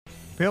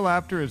Bill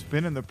Apter has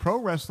been in the pro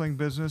wrestling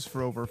business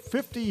for over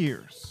 50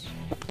 years.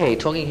 Hey,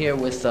 talking here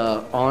with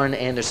Arn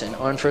Anderson.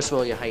 Arn, first of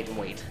all, your height and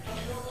weight.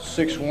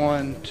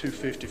 6'1",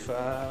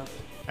 255.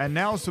 And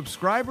now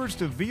subscribers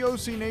to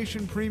VOC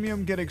Nation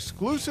Premium get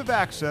exclusive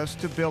access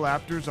to Bill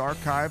Apter's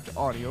archived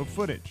audio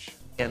footage.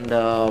 And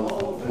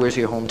where's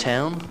your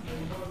hometown?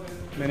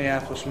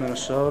 Minneapolis,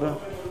 Minnesota.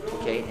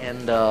 Okay,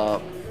 and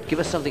give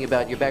us something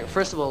about your back.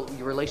 First of all,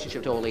 your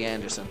relationship to Ole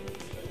Anderson.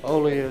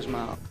 Ole is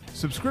my...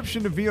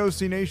 Subscription to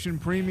VOC Nation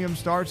Premium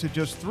starts at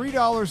just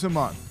 $3 a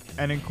month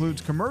and includes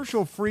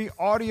commercial-free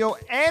audio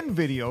and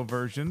video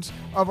versions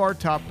of our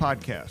top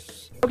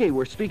podcasts. Okay,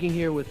 we're speaking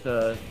here with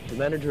the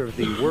manager of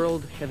the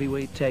World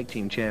Heavyweight Tag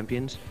Team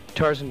Champions,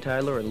 Tarzan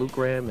Tyler and Luke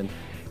Ram, and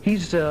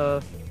he's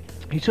sort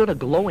of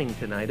glowing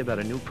tonight about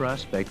a new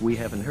prospect we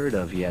haven't heard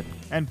of yet.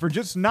 And for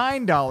just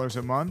 $9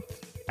 a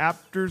month,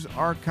 Apter's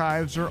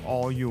archives are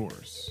all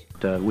yours.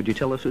 Would you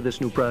tell us who this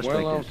new prospect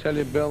is? Well, I'll tell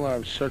you, Bill,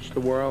 I've searched the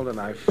world,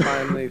 and I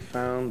finally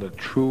found a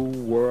true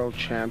world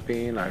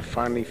champion. I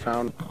finally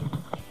found...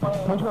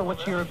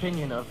 What's your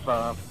opinion of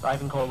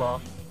Ivan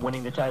Koloff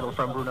winning the title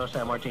from Bruno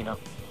Sammartino?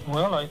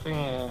 Well, I think,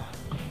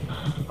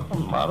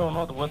 I don't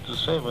know what to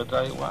say, but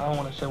I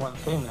want to say one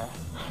thing.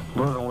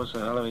 Bruno was a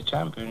hell of a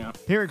champion. You know?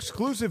 Hear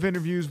exclusive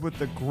interviews with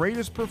the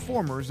greatest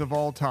performers of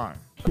all time.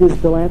 This is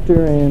Bill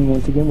Apter, and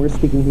once again, we're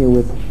speaking here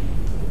with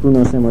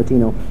Bruno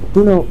Sammartino.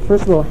 Bruno,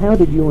 first of all, how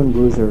did you and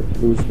Bruiser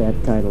lose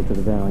that title to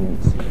the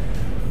Valiants?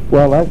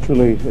 Well,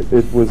 actually,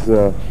 it was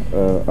a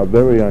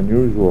very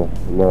unusual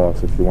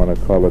loss, if you want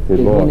to call it a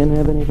loss. Did he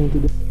have anything to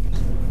do?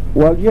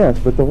 Well, yes,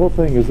 but the whole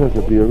thing is this: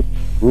 that the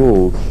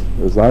rules,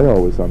 as I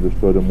always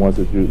understood them, was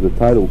that the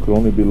title could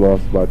only be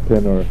lost by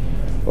pin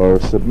or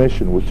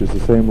submission, which is the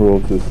same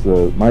rules as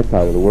my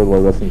title, the World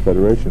Wide Wrestling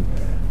Federation.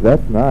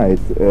 That night,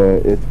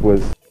 it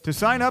was... To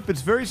sign up,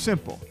 it's very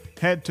simple.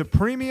 Head to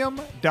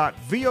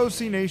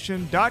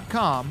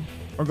premium.vocnation.com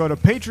or go to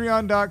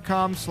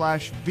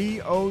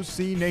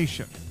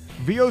patreon.com/VOCNation.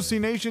 VOC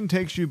Nation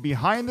takes you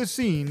behind the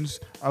scenes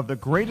of the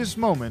greatest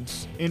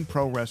moments in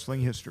pro wrestling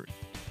history.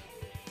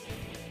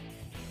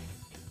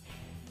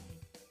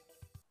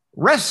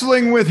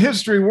 Wrestling with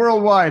History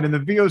Worldwide and the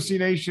VOC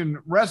Nation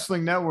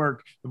Wrestling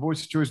Network, the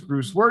voice of choice,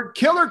 Bruce Wirt,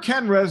 Killer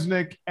Ken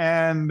Resnick,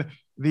 and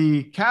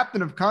the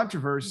captain of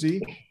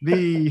controversy,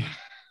 the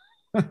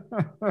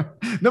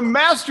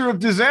master of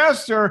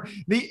disaster,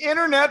 the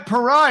internet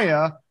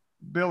pariah,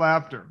 Bill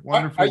Apter.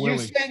 Wonderful. Are you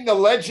saying the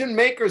legend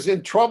maker's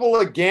in trouble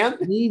again?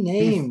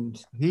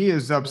 Renamed. He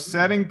is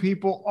upsetting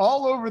people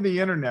all over the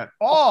internet.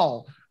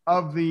 All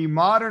of the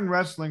modern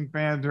wrestling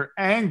fans are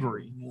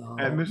angry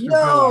at Mr.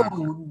 Bill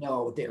Apter.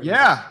 No, they're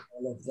not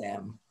all of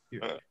them.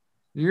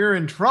 You're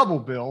in trouble,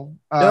 Bill.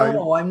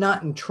 No, I'm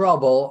not in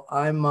trouble.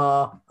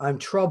 I'm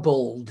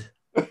troubled.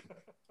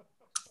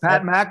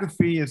 Pat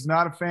McAfee is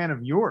not a fan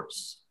of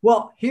yours.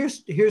 Well,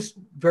 here's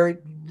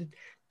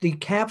the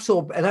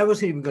capsule, and I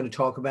wasn't even going to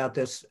talk about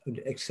this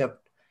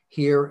except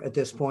here at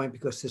this point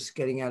because this is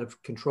getting out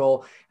of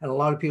control. And a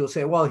lot of people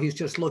say, well, he's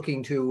just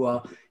looking to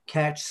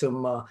catch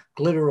some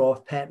glitter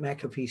off Pat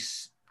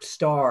McAfee's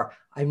star.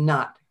 I'm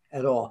not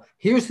at all.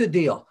 Here's the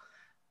deal.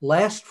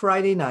 Last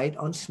Friday night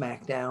on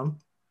SmackDown,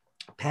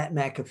 Pat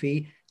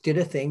McAfee did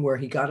a thing where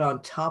he got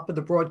on top of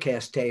the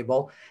broadcast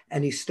table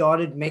and he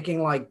started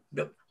making like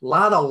a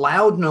lot of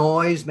loud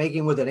noise,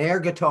 making with an air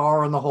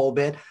guitar and the whole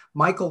bit.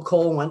 Michael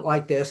Cole went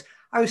like this.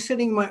 I was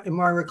sitting in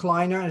my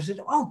recliner and I said,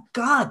 oh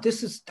God,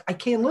 I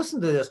can't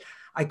listen to this.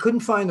 I couldn't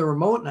find the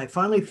remote and I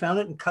finally found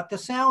it and cut the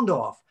sound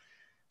off.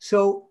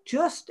 So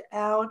just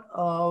out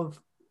of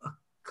a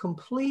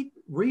complete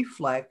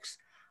reflex,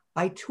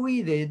 I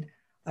tweeted,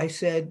 I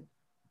said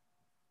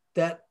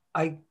that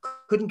I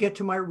couldn't get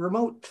to my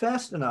remote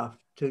fast enough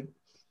to,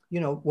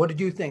 what did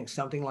you think?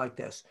 Something like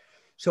this.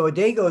 So a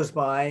day goes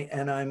by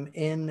and I'm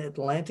in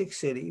Atlantic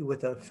City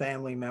with a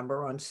family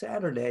member on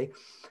Saturday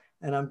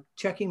and I'm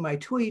checking my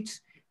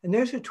tweets and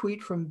there's a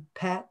tweet from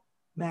Pat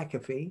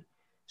McAfee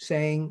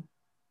saying,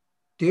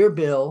 "Dear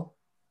Bill,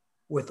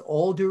 with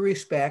all due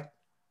respect,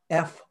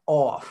 F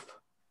off."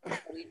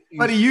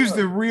 But he used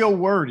the real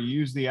word. He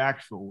used the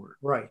actual word.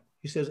 Right.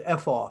 He says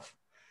F off.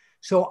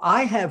 So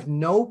I have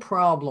no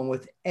problem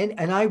with, and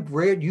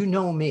you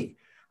know me,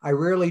 I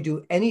rarely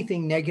do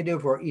anything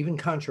negative or even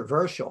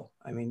controversial.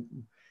 I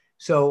mean,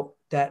 so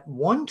that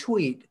one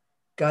tweet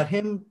got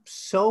him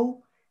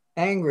so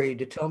angry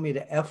to tell me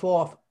to F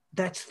off.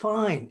 That's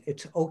fine.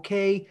 It's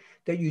okay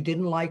that you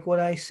didn't like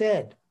what I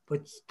said,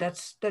 but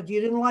that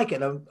you didn't like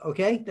it.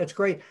 Okay, that's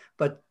great.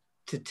 But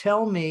to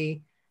tell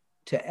me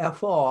to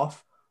F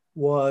off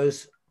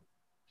was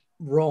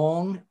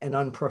wrong and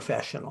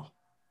unprofessional.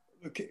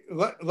 Okay,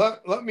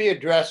 let me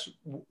address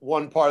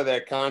one part of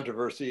that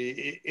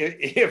controversy,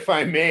 if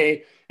I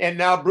may. And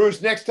now,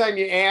 Bruce, next time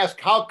you ask,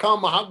 what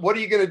are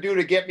you going to do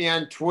to get me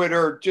on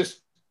Twitter?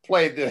 Just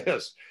play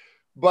this.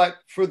 But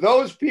for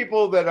those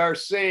people that are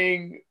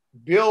saying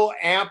Bill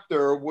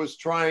Apter was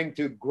trying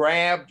to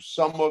grab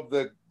some of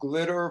the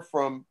glitter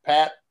from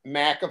Pat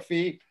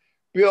McAfee,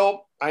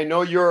 Bill, I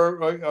know you're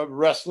a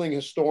wrestling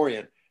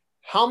historian.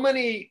 how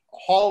many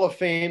Hall of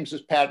Fames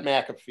is Pat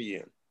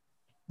McAfee in?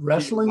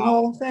 Wrestling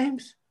Hall of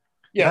Fames?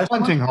 Yeah.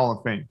 Punting Hall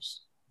of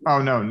Fames.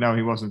 Oh, no,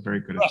 he wasn't very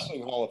good at that.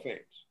 Wrestling Hall of Fames.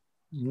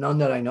 None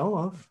that I know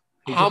of.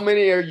 How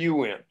many are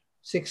you in?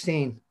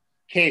 16.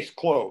 Case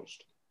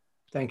closed.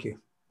 Thank you.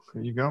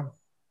 There you go.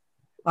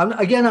 I'm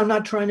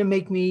not trying to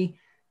make me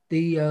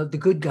the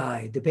good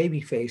guy, the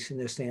baby face in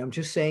this thing. I'm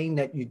just saying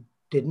that you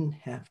didn't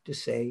have to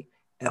say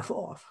F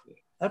off.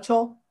 That's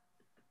all.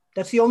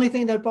 That's the only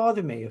thing that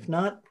bothered me. If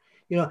not,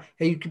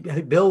 hey,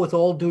 Bill, with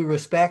all due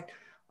respect,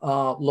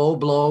 low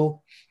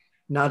blow,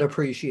 not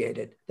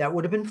appreciated. That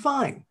would have been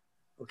fine.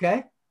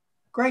 Okay,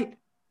 great.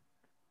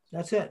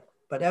 That's it.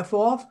 But F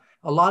off,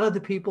 a lot of the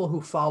people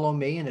who follow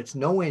me, and it's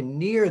nowhere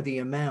near the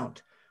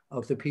amount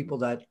of the people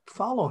that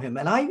follow him.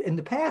 And in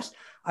the past,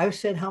 I've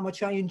said how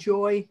much I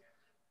enjoy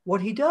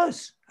what he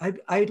does.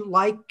 I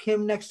like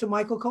him next to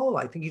Michael Cole.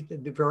 I think he's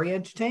very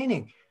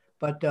entertaining.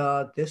 But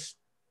this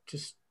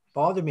just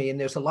bothered me. And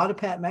there's a lot of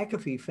Pat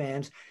McAfee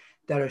fans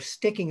that are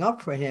sticking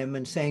up for him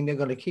and saying they're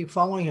going to keep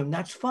following him.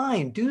 That's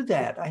fine. Do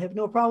that. I have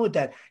no problem with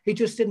that. He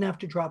just didn't have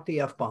to drop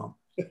the F-bomb.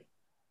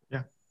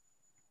 Yeah.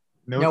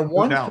 Now,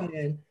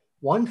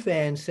 one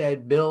fan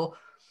said, Bill,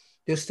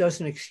 this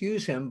doesn't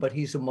excuse him, but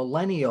he's a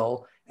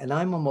millennial, and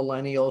I'm a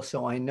millennial,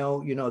 so I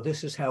know,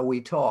 this is how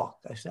we talk.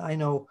 I said, I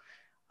know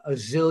a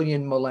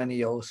zillion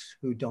millennials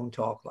who don't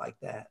talk like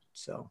that.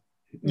 So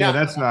yeah,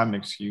 that's not an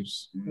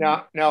excuse.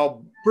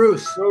 Now,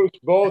 Bruce,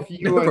 both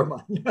you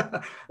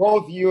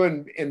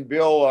and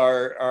Bill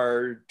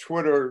are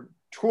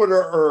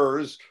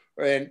Twitterers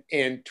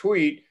and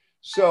tweet.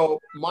 So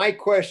my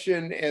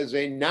question as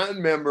a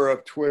non-member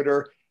of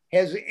Twitter,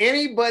 has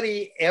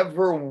anybody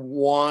ever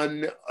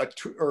won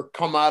or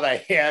come out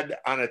ahead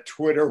on a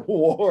Twitter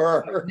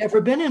war? I've never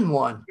been in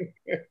one.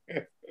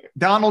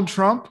 Donald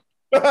Trump?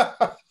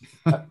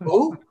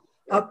 Who?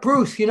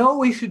 Bruce, you know what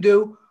we should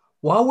do?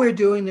 While we're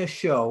doing this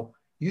show,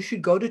 you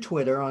should go to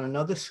Twitter on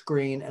another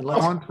screen and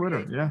let's on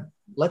Twitter, yeah.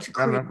 Let's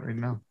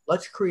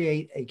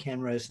create a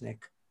Ken Resnick.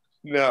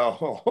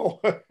 No.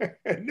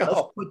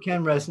 Let's put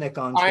Ken Resnick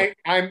on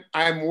Twitter.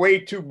 I'm way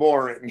too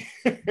boring.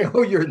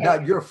 No, you're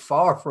not. You're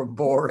far from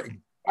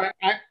boring.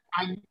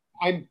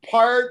 I'm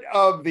part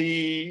of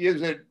the,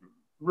 is it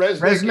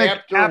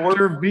Resnick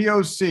after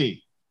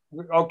VOC.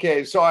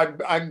 Okay, so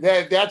I'm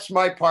that's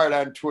my part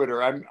on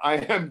Twitter.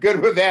 I'm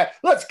good with that.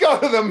 Let's go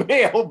to the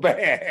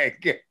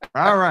mailbag.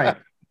 All right,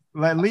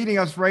 leading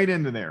us right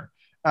into there.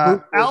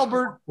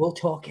 Albert, we'll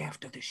talk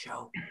after the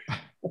show.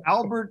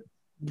 Albert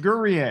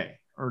Gurrier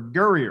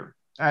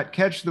at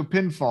Catch the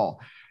Pinfall,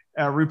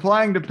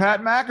 replying to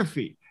Pat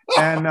McAfee,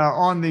 and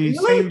on the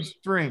same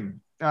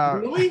string.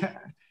 Really?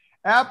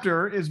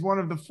 Apter is one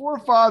of the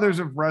forefathers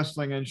of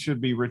wrestling and should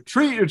be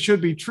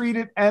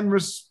treated and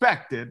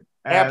respected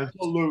as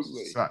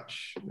absolutely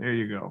such. There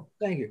you go.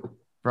 Thank you.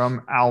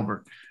 From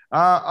Albert.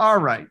 All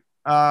right.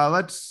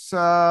 Let's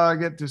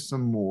get to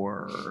some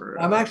more.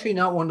 I'm actually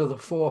not one of the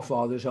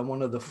forefathers. I'm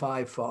one of the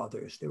five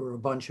fathers. There were a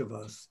bunch of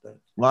us. A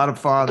lot of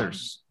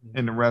fathers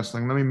into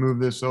wrestling. Let me move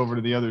this over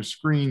to the other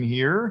screen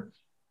here.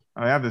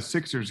 I have the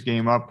Sixers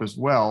game up as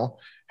well.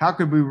 How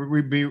could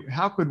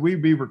we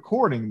be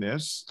recording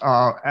this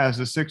as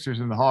the Sixers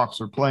and the Hawks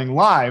are playing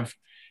live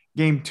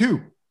game 2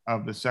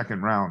 of the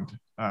second round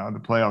of the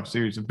playoff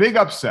series? A big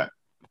upset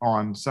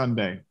on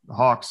Sunday. The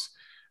Hawks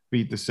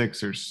beat the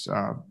Sixers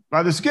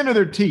by the skin of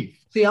their teeth.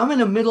 See, I'm in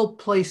a middle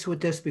place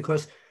with this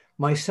because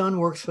my son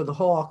works for the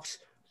Hawks,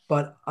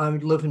 but I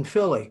live in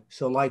Philly.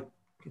 So,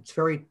 it's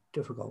very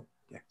difficult.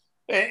 Yeah.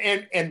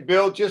 And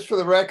Bill, just for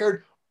the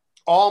record,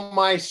 all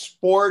my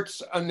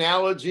sports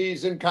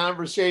analogies and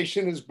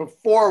conversation is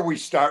before we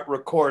start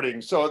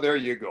recording. So there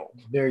you go.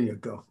 There you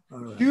go. All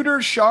right.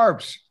 Shooter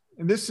Sharps.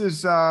 And this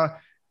is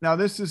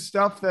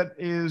stuff that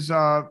is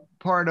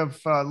part of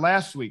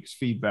last week's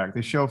feedback,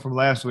 the show from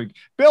last week.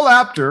 Bill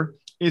Apter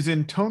is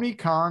in Tony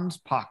Khan's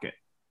pocket.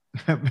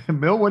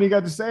 Bill, what do you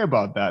got to say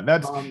about that?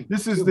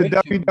 This is the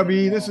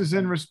WWE. This is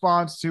in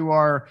response to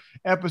our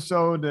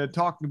episode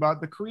talking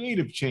about the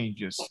creative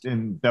changes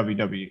in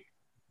WWE.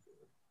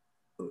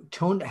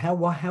 Tony,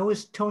 how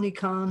is Tony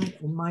Khan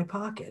in my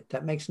pocket?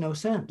 That makes no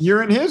sense.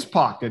 You're in his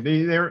pocket.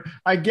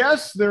 I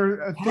guess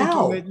they're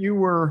thinking that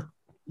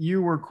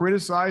you were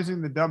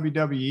criticizing the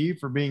WWE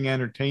for being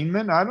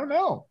entertainment. I don't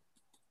know.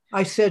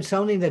 I said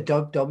something that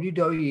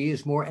WWE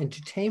is more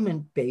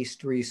entertainment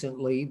based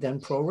recently than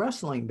pro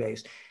wrestling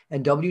based,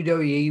 and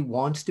WWE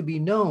wants to be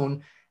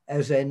known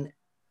as an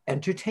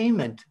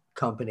entertainment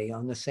company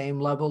on the same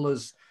level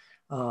as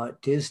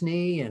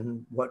Disney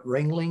and what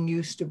Ringling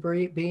used to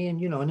be, and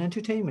an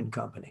entertainment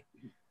company.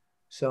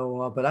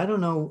 So, but I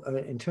don't know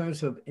in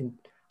terms of.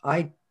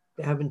 I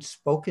haven't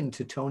spoken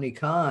to Tony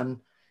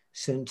Khan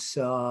since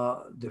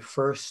the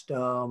first.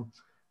 God,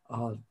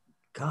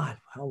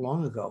 how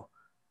long ago?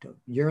 A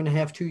year and a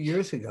half, 2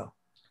 years ago.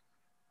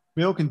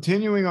 Bill,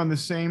 continuing on the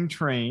same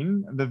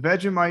train, the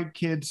Vegemite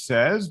Kid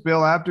says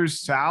Bill Apter's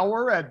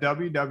sour at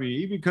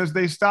WWE because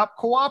they stopped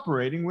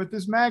cooperating with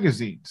his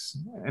magazines.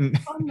 And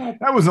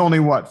that was only,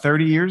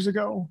 30 years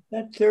ago?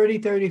 That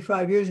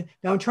 35 years.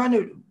 Now I'm trying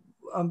to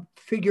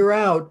figure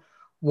out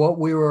what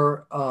we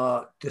were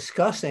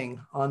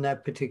discussing on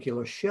that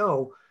particular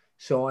show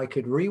so I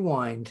could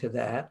rewind to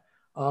that.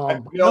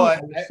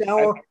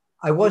 Bill,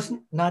 I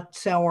wasn't not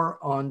sour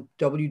on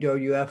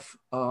WWF,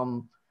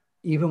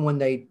 even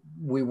when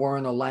we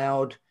weren't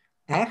allowed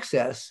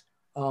access.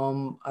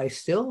 I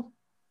still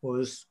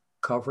was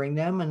covering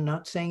them and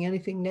not saying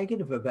anything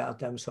negative about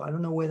them. So I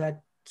don't know where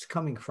that's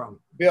coming from.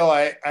 Bill,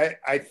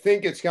 I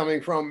think it's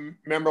coming from,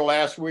 remember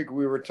last week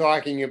we were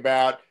talking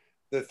about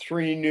the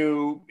 3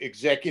 new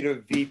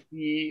executive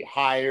VP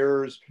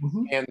hires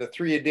and the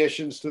 3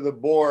 additions to the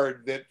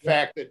board, that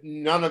fact that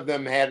none of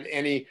them had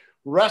any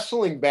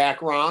wrestling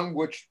background,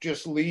 which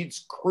just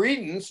leads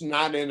credence,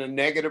 not in a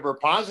negative or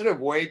positive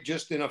way,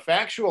 just in a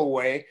factual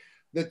way,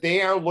 that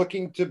they are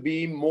looking to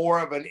be more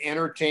of an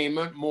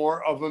entertainment,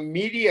 more of a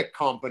media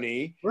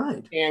company.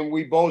 Right. And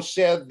we both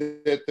said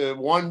that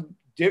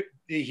the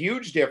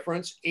huge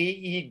difference,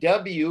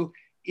 AEW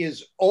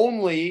is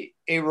only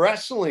a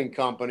wrestling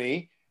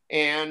company,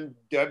 and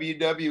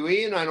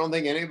WWE, and I don't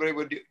think anybody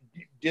would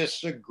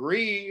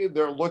disagree,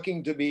 they're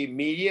looking to be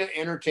media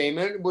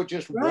entertainment with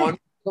just one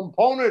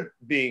component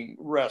being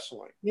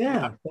wrestling.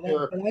 Yeah,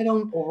 but I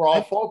don't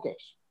overall focus.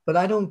 But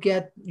I don't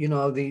get,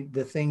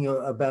 the thing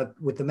about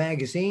with the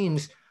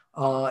magazines,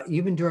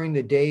 even during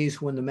the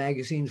days when the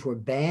magazines were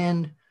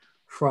banned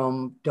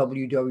from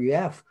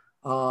WWF,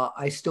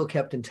 I still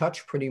kept in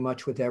touch pretty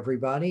much with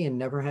everybody and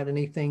never had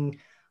anything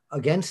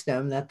against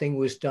them. That thing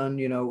was done,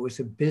 it was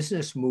a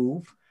business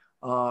move.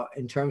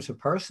 In terms of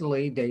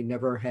personally, they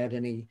never had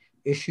any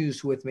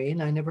issues with me,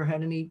 and I never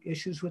had any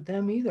issues with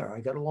them either. I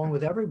got along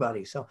with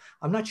everybody. So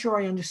I'm not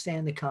sure I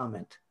understand the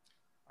comment.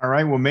 All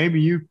right. Well, maybe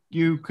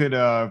you could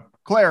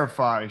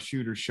clarify,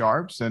 Shooter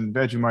Sharps and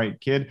Vegemite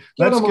Kid.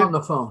 Let's get on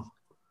the phone.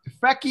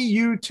 Fecky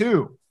you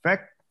too.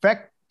 Feck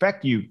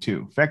you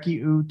too. Fecky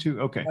you too.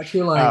 Okay. What's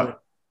your language?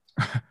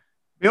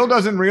 Bill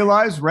doesn't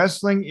realize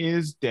wrestling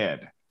is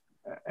dead.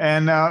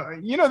 And,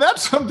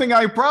 that's something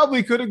I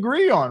probably could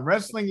agree on.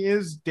 Wrestling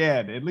is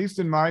dead, at least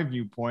in my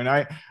viewpoint.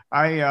 I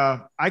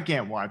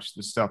can't watch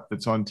the stuff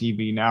that's on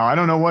TV now. I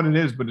don't know what it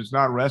is, but it's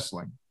not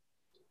wrestling.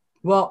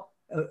 Well,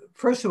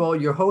 first of all,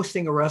 you're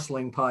hosting a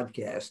wrestling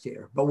podcast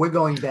here, but we're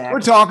going back. We're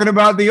talking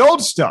about the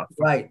old stuff.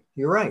 Right.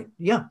 You're right.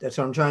 Yeah, that's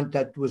what I'm trying.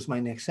 That was my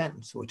next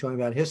sentence. We're talking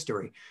about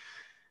history.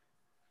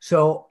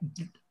 So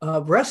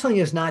wrestling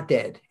is not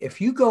dead.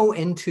 If you go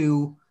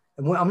into,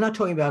 and I'm not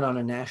talking about on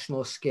a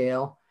national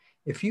scale,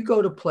 if you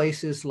go to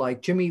places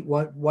like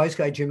Wise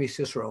Guy Jimmy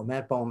Cicero,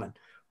 Matt Bowman,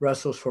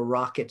 wrestles for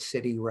Rocket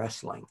City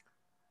Wrestling.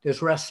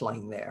 There's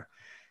wrestling there.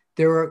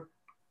 There are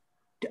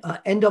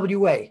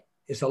NWA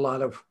is a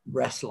lot of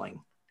wrestling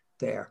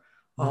there.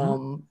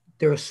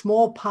 There are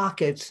small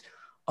pockets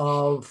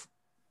of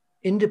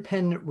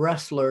independent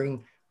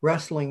wrestling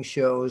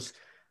shows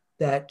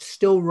that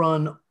still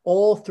run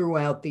all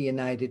throughout the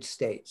United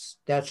States.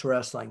 That's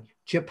wrestling.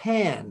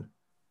 Japan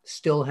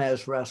still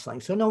has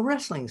wrestling. So no,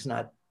 wrestling's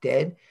not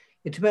dead.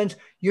 It depends.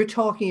 You're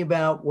talking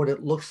about what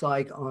it looks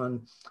like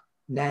on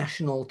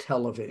national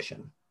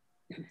television,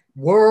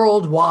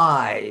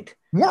 worldwide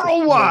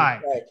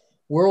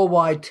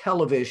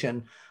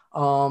television.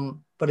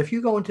 But if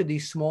you go into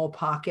these small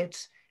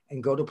pockets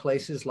and go to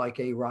places like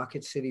a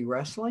Rocket City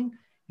Wrestling,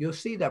 you'll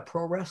see that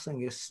pro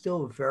wrestling is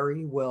still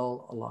very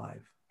well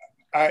alive.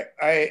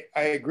 I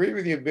agree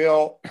with you,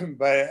 Bill,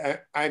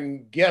 but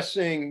I'm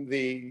guessing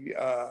the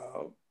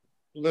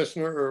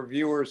listener or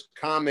viewer's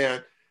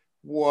comment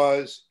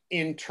was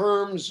in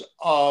terms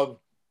of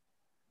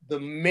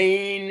the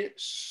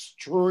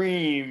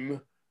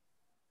mainstream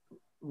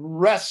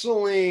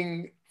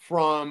wrestling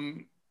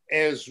from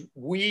as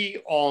we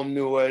all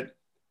knew it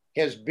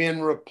has been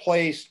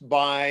replaced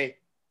by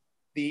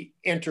the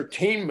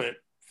entertainment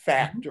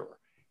factor.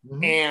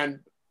 And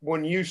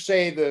when you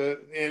say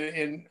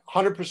and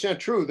 100%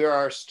 true, there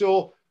are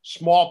still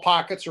small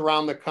pockets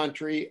around the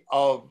country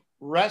of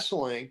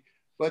wrestling,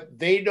 but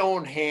they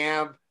don't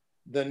have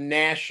the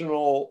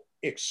national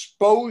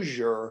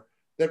exposure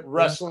that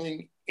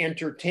wrestling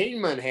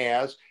entertainment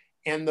has.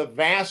 And the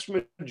vast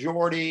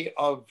majority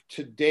of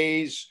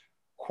today's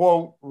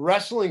quote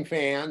wrestling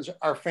fans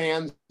are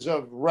fans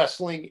of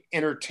wrestling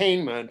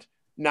entertainment,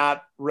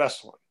 not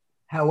wrestling.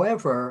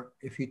 However,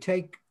 if you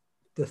take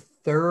the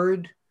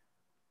third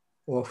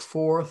or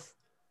fourth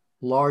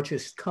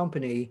largest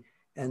company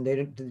and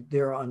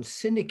they're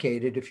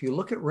unsyndicated, if you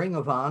look at Ring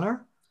of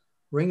Honor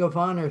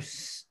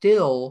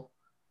still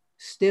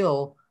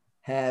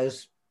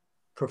has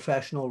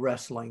professional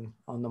wrestling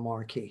on the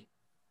marquee.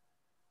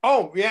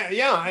 Oh,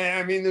 yeah.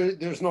 I mean,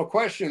 there's no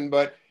question.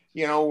 But,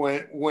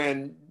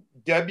 when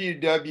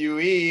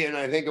WWE, and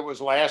I think it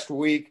was last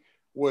week,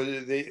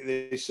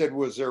 they said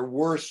was their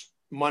worst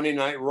Monday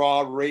Night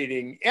Raw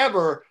rating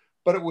ever,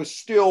 but it was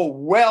still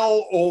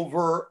well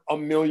over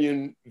 1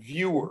 million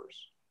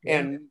viewers. Yeah.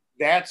 And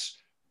that's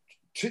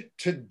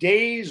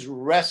today's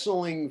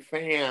wrestling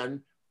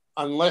fan,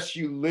 unless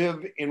you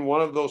live in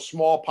one of those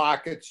small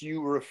pockets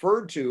you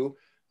referred to,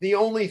 the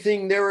only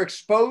thing they're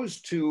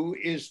exposed to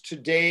is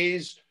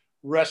today's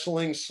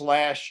wrestling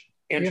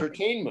 /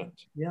 entertainment.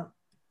 Yeah.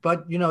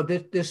 But, you know,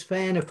 this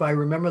fan, if I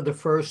remember the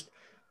first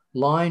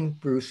line,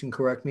 Bruce, and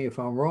correct me if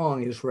I'm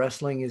wrong, is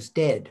wrestling is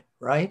dead,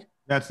 right?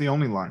 That's the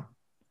only line.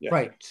 Yeah.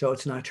 Right. So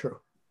it's not true.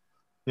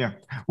 Yeah.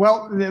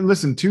 Well,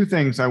 listen, two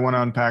things I want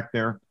to unpack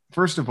there.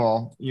 First of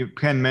all,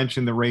 Ken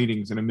mentioned the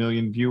ratings and 1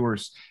 million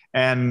viewers.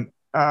 And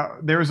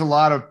there's a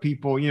lot of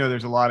people, you know,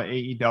 there's a lot of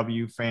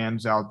AEW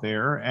fans out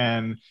there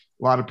and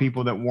a lot of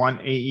people that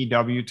want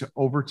AEW to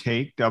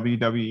overtake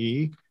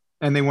WWE.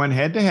 And they went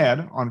head to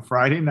head on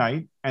Friday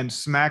night and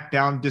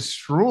SmackDown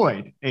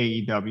destroyed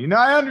AEW. Now,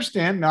 I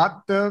understand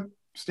not the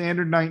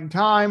standard night and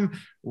time.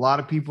 A lot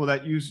of people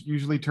that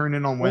usually turn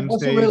in on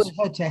Wednesdays. It wasn't really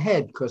head to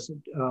head because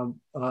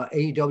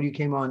AEW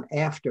came on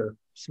after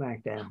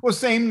SmackDown. Well,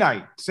 same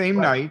night,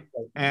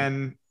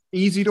 and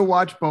easy to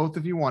watch both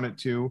if you wanted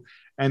to.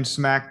 And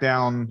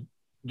SmackDown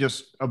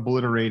just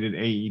obliterated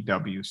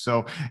AEW.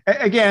 So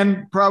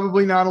again,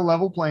 probably not a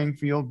level playing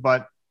field,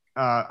 but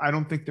I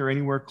don't think they're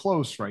anywhere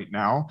close right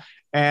now.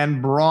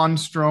 And Braun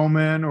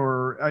Strowman,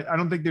 or I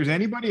don't think there's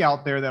anybody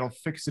out there that'll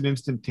fix it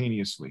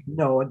instantaneously.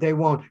 No, they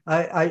won't.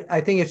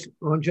 I think it's,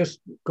 I'm just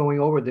going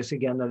over this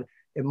again, that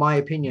in my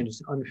opinion,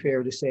 it's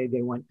unfair to say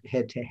they went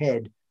head to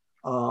head.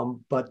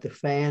 But the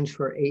fans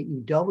for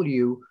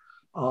AEW,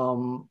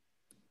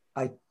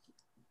 I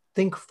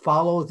think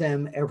follow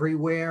them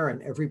everywhere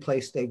and every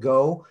place they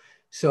go.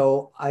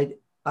 So I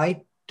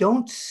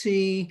don't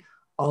see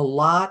a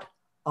lot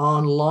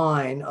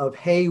online of,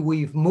 hey,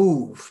 we've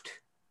moved,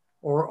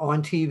 or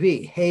on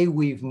TV, hey,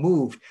 we've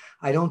moved.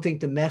 I don't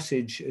think the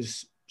message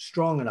is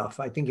strong enough.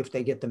 I think if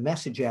they get the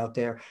message out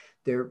there,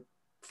 their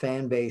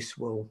fan base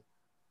will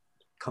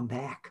come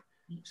back.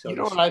 So you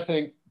know what I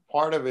think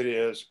part of it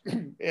is,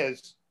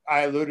 as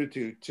I alluded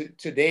to,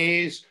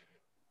 today's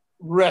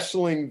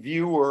wrestling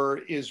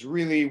viewer is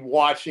really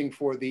watching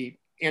for the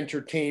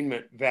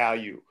entertainment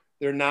value.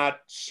 They're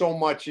not so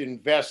much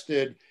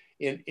invested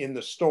in the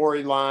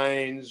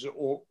storylines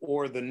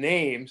or the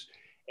names.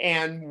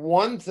 And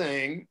one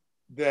thing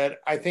that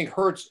I think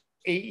hurts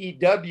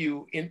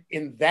AEW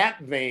in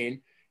that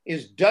vein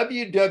is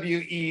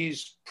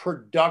WWE's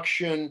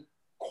production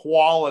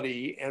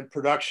quality and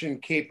production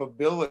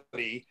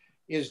capability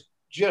is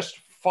just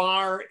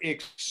far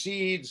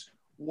exceeds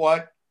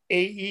what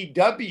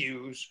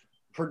AEW's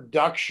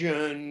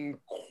production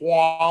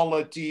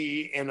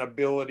quality and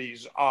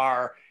abilities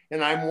are.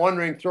 And I'm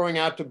wondering, throwing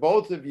out to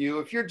both of you,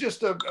 if you're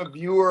just a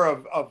viewer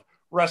of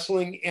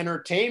wrestling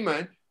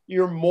entertainment,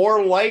 you're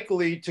more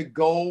likely to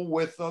go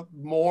with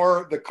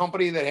the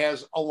company that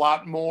has a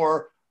lot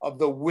more of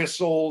the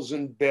whistles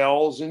and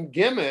bells and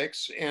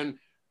gimmicks. And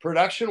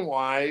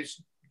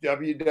production-wise,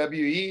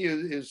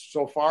 WWE is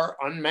so far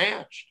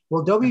unmatched.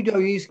 Well,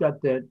 WWE's got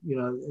the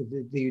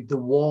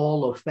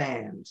wall of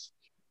fans,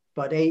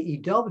 but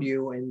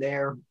AEW, in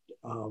their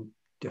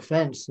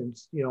defense,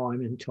 since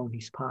I'm in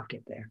Tony's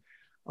pocket there,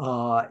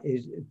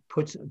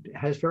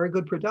 has very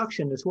good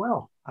production as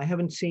well. I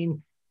haven't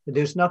seen.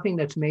 There's nothing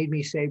that's made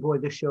me say, boy,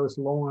 this show's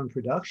low on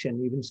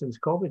production, even since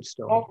COVID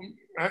started.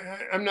 Oh,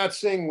 I'm not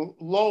saying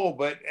low,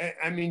 but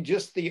I mean,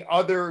 just the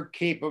other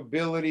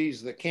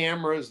capabilities, the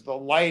cameras, the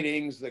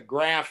lightings, the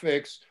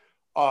graphics,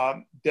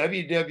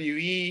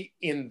 WWE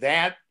in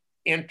that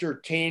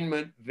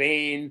entertainment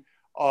vein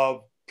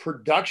of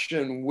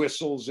production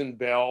whistles and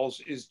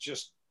bells is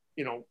just,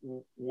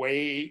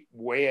 way,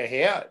 way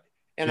ahead.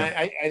 And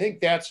yeah. I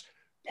think that's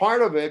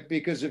part of it,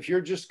 because if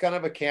you're just kind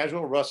of a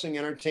casual wrestling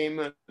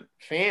entertainment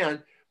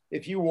fan,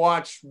 if you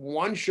watch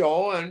one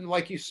show, and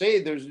like you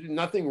say, there's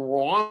nothing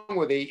wrong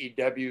with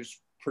AEW's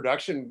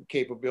production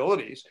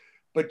capabilities,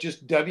 but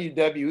just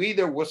WWE,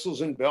 their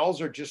whistles and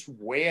bells are just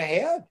way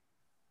ahead.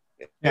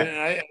 Yeah. And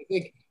I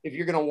think if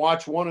you're going to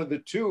watch one of the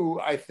two,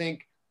 I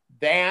think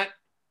that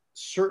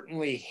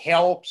certainly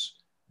helps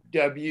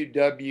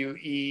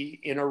WWE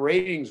in a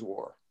ratings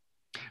war.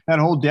 That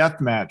whole death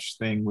match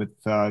thing with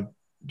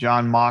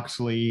John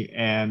Moxley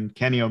and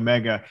Kenny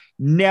Omega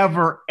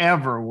never,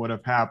 ever would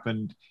have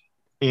happened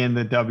in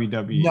the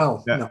WWE.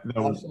 No,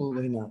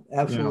 absolutely not.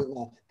 Absolutely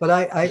not. But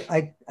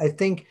I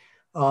think,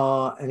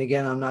 and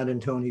again, I'm not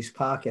in Tony's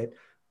pocket,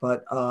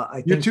 but I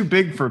think you're too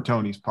big for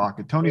Tony's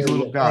pocket. Tony's a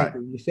little guy.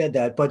 You said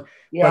that, but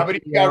but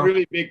he's got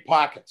really big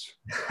pockets.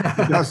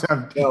 He does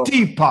have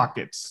deep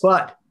pockets.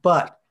 But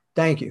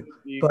thank you.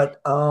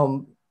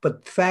 But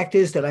the fact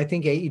is that I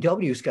think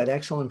AEW's got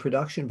excellent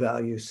production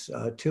values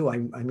too. I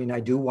mean,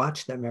 I do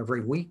watch them every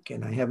week,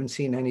 and I haven't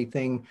seen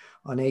anything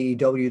on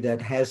AEW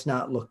that has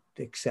not looked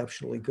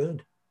exceptionally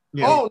good.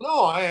 Yeah. Oh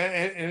no,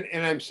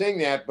 and I'm saying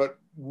that, but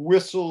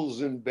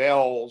whistles and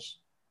bells.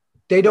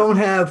 They don't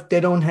have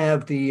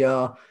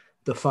the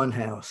fun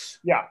house.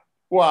 Yeah,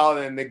 well,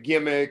 and the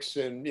gimmicks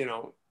and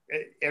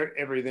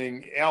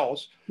everything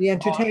else. The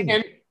entertainment.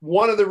 And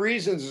one of the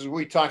reasons, as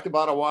we talked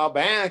about a while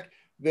back,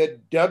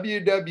 that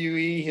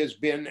WWE has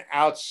been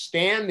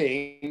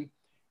outstanding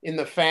in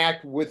the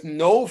fact, with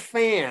no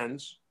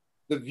fans,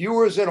 the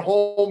viewers at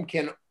home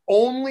can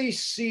only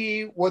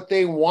see what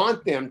they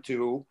want them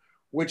to,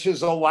 which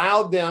has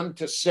allowed them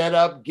to set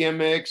up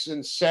gimmicks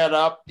and set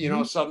up,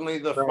 suddenly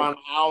the fun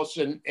house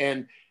and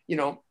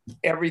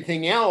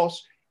everything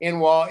else. And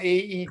while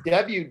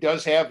AEW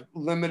does have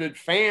limited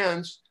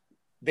fans,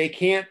 they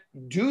can't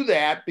do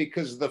that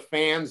because the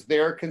fans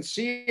there can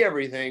see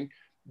everything.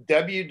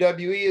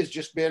 WWE has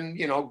just been,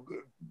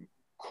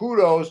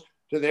 kudos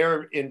to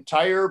their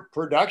entire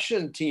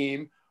production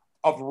team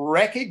of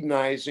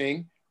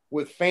recognizing,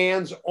 with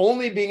fans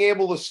only being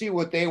able to see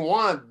what they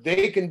want,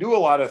 they can do a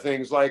lot of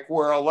things, like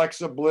where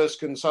Alexa Bliss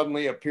can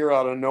suddenly appear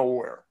out of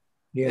nowhere.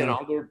 Yeah.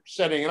 They're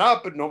setting it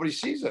up, but nobody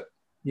sees it.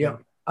 Yeah.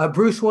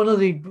 Bruce, one of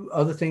the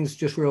other things,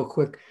 just real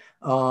quick,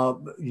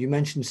 you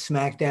mentioned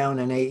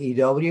SmackDown and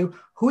AEW.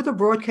 Who are the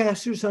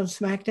broadcasters on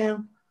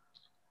SmackDown?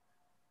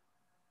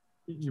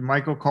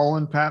 Michael Cole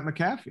and Pat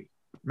McAfee.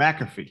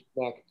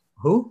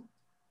 Who?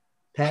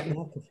 Pat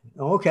McAfee.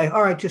 Oh, okay.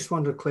 All right. Just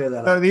wanted to clear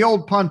that up. The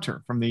old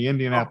punter from the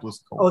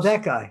Indianapolis Colts. Oh,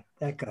 that guy.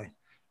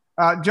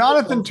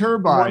 Jonathan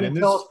Turbine. And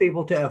tells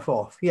people to F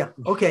off. Yeah.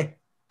 Okay.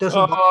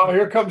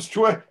 Here comes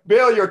Twitter.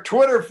 Bill, your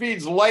Twitter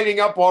feed's lighting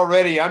up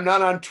already. I'm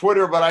not on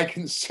Twitter, but I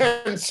can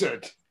sense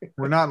it.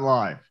 We're not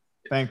live,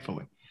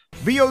 thankfully.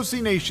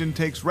 VOC Nation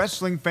takes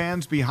wrestling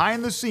fans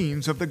behind the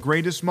scenes of the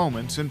greatest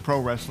moments in pro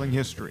wrestling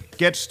history.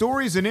 Get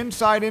stories and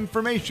inside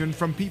information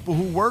from people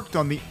who worked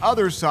on the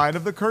other side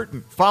of the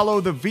curtain. Follow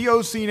the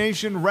VOC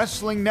Nation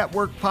Wrestling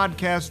Network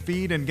podcast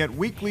feed and get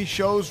weekly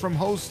shows from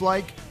hosts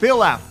like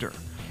Bill Apter,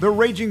 The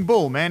Raging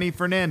Bull Manny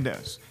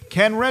Fernandez,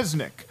 Ken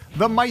Resnick,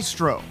 The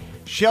Maestro,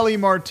 Shelly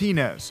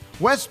Martinez,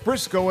 Wes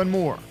Briscoe, and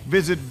more.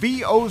 Visit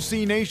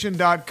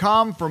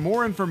VOCNation.com for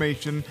more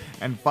information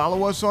and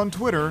follow us on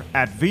Twitter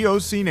at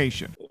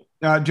VOCNation.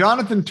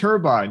 Jonathan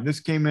Turbine, this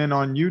came in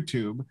on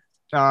YouTube,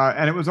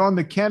 and it was on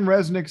the Ken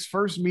Resnick's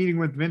first meeting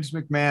with Vince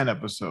McMahon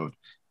episode.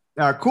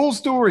 Cool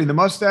story. The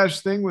mustache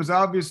thing was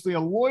obviously a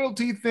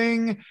loyalty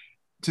thing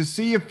to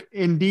see if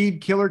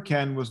indeed Killer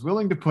Ken was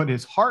willing to put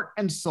his heart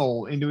and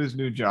soul into his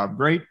new job.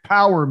 Great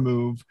power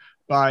move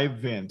by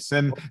Vince.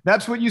 And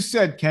that's what you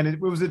said, Ken. It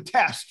was a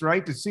test,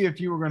 right? To see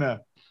if you were going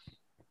to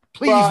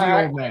please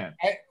the old man.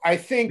 I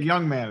think the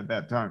young man at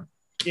that time.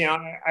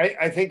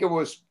 I think it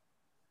was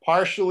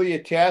partially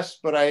a test,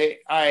 but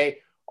I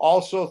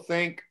also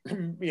think,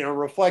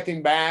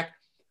 reflecting back,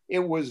 it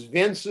was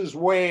Vince's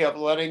way of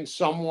letting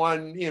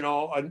someone,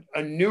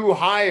 a new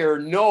hire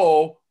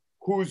know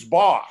who's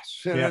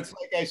boss. And it's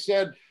like I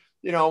said,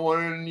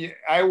 when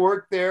I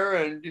worked there,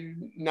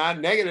 and not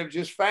negative,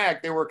 just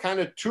fact, there were kind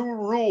of two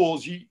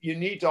rules you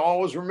need to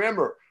always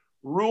remember.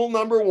 Rule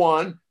number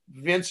one,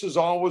 Vince is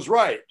always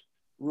right.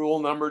 Rule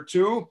number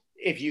two,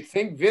 if you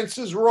think Vince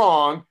is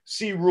wrong,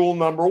 see rule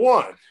number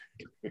one.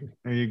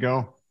 There you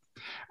go.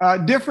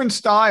 Different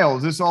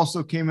styles. This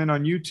also came in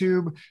on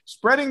YouTube,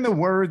 spreading the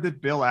word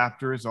that Bill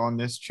Apter is on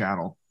this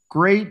channel.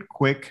 Great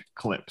quick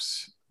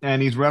clips. And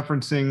he's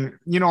referencing,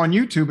 on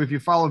YouTube, if you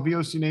follow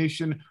VOC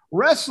Nation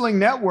Wrestling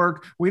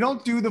Network, we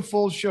don't do the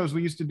full shows.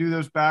 We used to do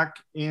those back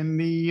in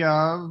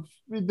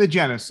the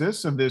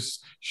genesis of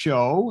this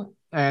show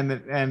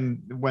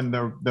and when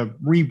the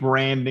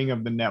rebranding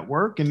of the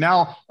network. And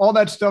now all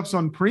that stuff's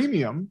on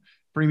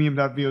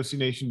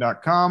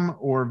premium.vocnation.com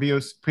or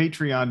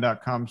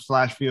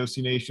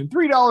patreon.com/VOCNation.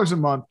 $3 a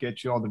month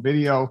gets you all the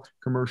video,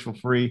 commercial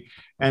free,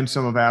 and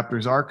some of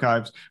Apter's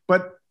archives.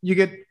 But you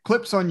get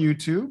clips on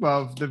YouTube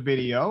of the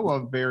video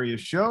of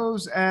various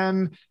shows,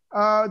 and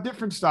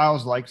different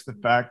styles likes the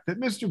fact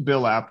that Mr.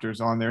 Bill Apter's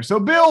on there. So,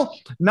 Bill,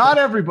 not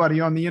everybody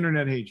on the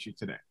internet hates you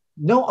today.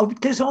 No,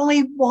 there's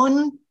only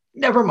one.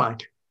 Never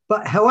mind.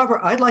 But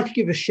however, I'd like to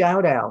give a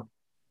shout out.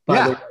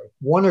 By the way,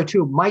 one or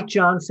two. Mike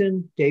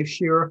Johnson, Dave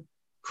Shearer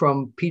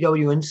from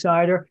PW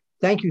Insider.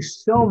 Thank you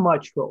so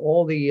much for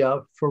all the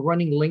for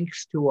running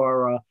links to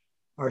our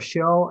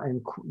show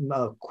and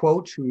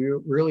quotes. We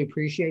really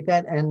appreciate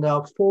that. And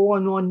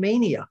 411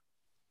 Mania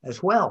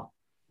as well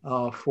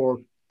for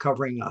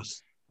covering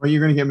us. Well,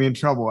 you're going to get me in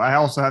trouble. I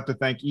also have to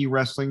thank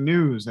eWrestling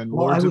News and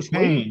Lords of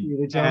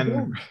Pain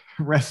and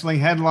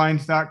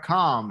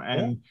WrestlingHeadlines.com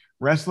and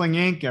Wrestling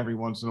Inc. every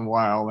once in a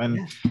while.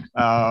 And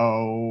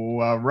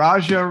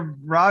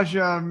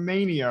Raja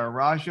Mania.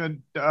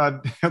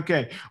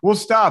 Okay, we'll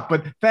stop.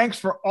 But thanks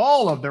for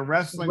all of the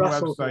wrestling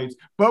websites.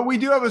 But we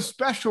do have a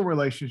special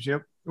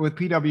relationship with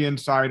PW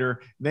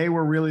Insider. They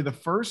were really the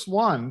first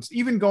ones,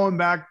 even going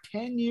back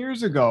 10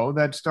 years ago,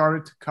 that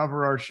started to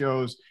cover our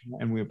shows,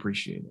 and we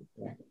appreciate it.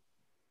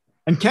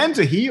 And Ken's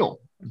a heel.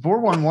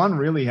 411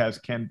 really has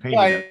Ken painted.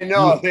 I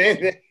know.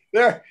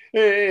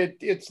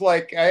 It's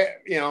like,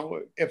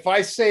 if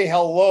I say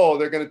hello,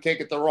 they're going to take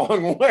it the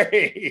wrong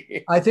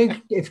way. I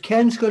think if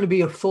Ken's going to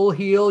be a full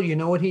heel, you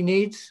know what he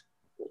needs?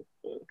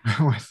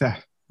 What's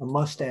that? A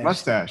mustache.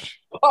 Mustache.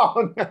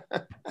 Oh, no.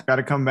 Got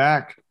to come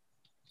back.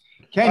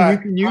 Ken, you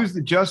can use the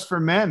Just for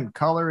Men,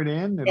 color it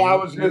in. I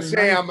was going to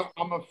say,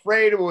 I'm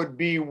afraid it would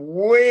be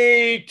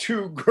way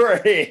too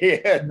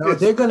gray. No,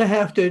 they're going to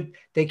have to.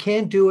 They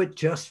can't do it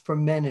just for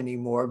men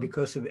anymore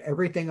because of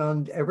everything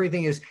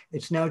is.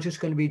 It's now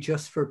just going to be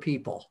just for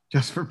people.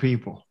 Just for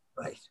people.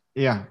 Right.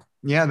 Yeah.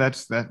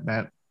 That's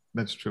that.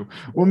 That's true.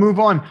 We'll move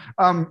on.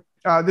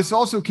 This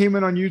also came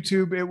in on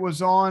YouTube. It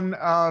was on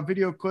a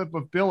video clip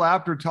of Bill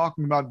Apter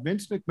talking about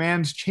Vince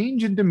McMahon's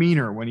change in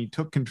demeanor when he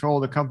took control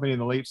of the company in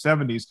the late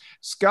 70s.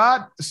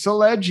 Scott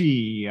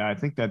Saleggi, I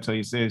think that's how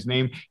you say his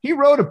name, he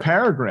wrote a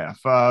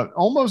paragraph,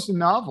 almost a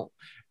novel.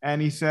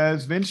 And he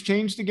says, Vince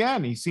changed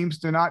again. He seems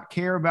to not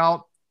care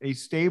about a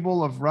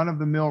stable of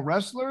run-of-the-mill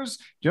wrestlers,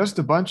 just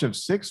a bunch of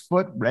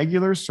 6-foot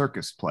regular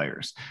circus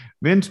players.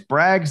 Vince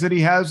brags that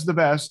he has the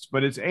best,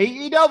 but it's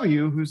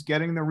AEW who's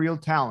getting the real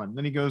talent.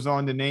 Then he goes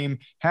on to name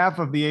half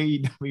of the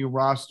AEW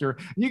roster.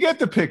 You get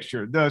the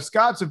picture.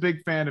 Scott's a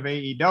big fan of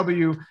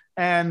AEW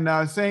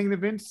and saying that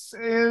Vince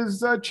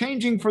is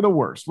changing for the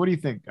worse. What do you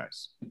think,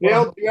 guys?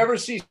 Bill, do you ever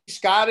see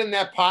Scott in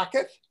that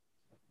pocket?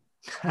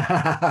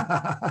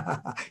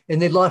 In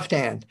the left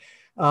hand.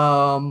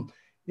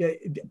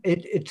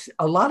 It's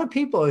a lot of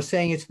people are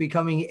saying it's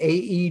becoming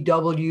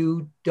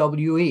AEW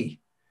WWE.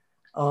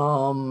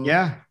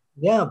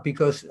 Yeah,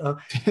 because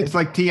it's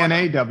like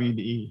TNA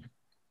WWE.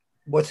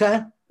 What's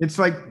that? It's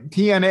like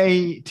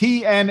TNA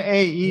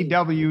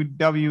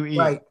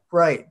WWE.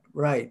 Right.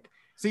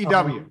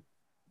 CW.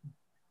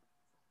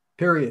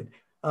 Period.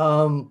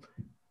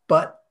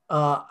 But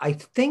I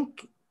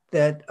think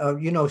that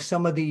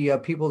some of the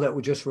people that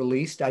were just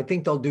released, I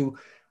think they'll do.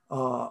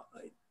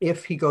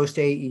 If he goes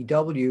to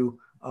AEW.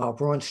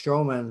 Braun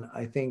Strowman,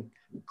 I think,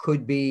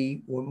 could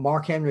be.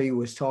 Mark Henry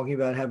was talking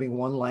about having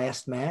one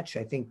last match.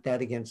 I think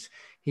that against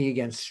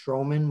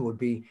Strowman would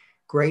be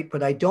great,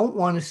 but I don't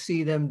want to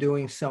see them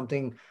doing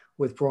something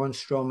with Braun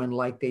Strowman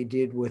like they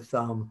did with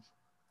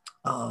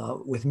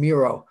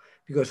Miro,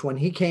 because when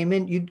he came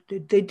in,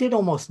 they did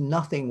almost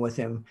nothing with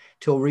him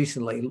till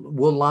recently.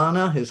 Will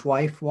Lana, his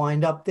wife,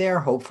 wind up there?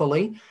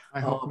 Hopefully.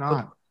 I hope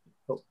not.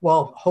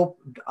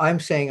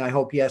 I'm saying I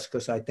hope yes,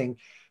 because I think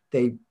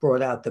they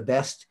brought out the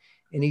best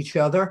in each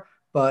other,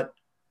 but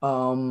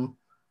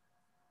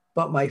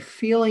my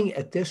feeling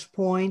at this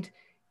point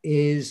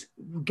is,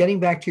 getting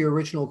back to your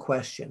original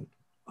question,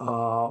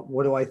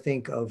 what do I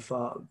think of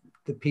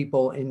the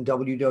people in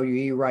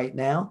WWE right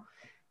now?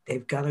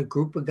 They've got a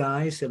group of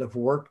guys that have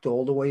worked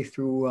all the way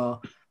through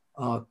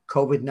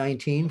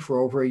COVID-19 for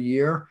over a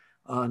year,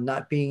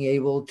 not being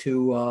able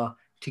to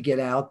get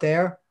out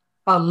there.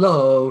 I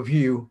love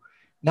you.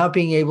 Not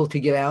being able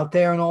to get out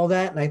there and all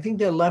that, and I think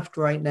they're left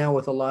right now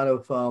with a lot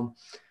of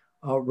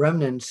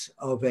remnants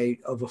of a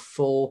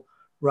full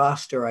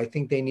roster. I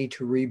think they need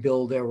to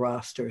rebuild their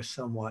roster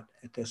somewhat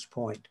at this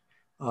point,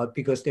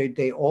 because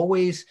they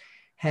always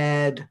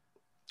had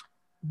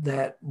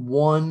that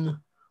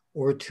one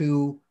or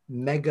two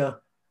mega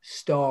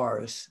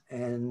stars,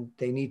 and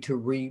they need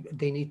to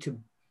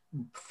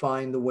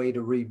find the way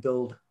to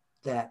rebuild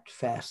that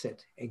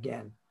facet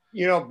again.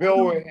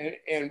 Bill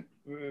and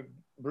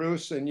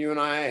Bruce and you and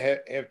I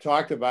have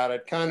talked about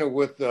it, kind of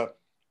with the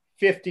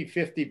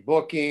 50-50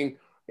 booking.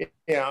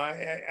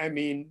 I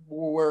mean,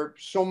 where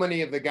so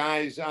many of the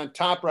guys on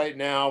top right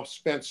now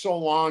spent so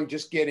long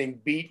just getting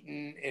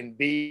beaten.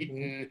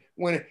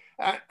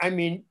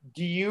 Do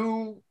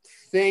you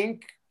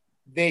think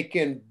they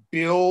can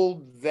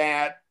build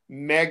that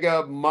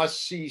mega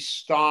must-see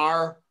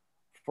star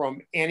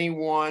from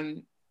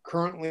anyone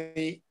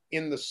currently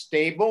in the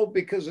stable?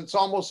 Because it's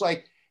almost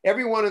like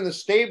everyone in the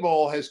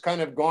stable has kind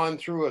of gone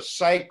through a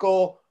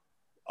cycle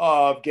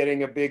of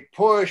getting a big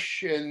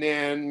push and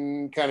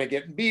then kind of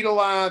getting beat a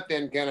lot,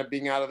 then kind of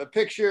being out of the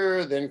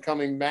picture, then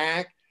coming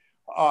back.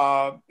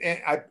 And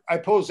I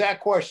pose that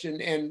question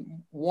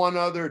and one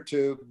other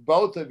to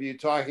both of you,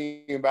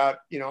 talking about,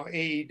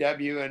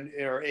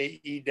 AEW or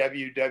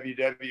AEW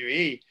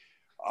WWE.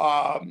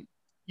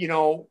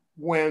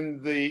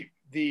 When the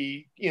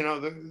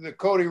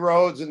Cody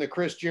Rhodes and the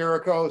Chris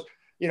Jerichos,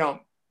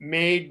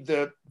 made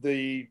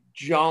the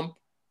jump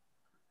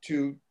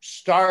to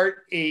start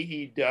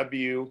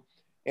AEW.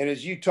 And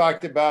as you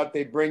talked about,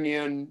 they bring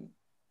in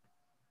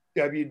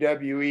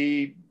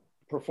WWE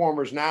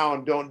performers now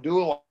and don't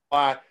do a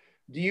lot.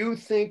 Do you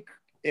think,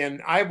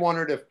 and I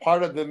wondered if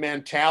part of the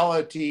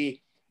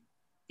mentality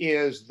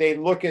is they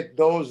look at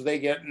those they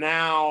get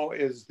now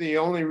is the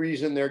only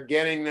reason they're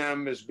getting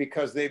them is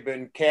because they've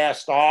been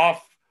cast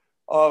off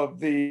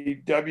of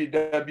the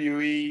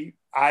WWE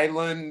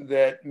island,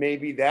 that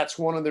maybe that's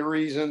one of the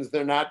reasons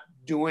they're not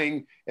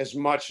doing as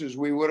much as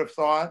we would have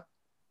thought?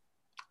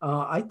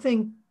 I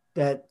think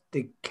that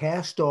the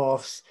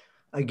cast-offs,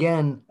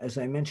 again, as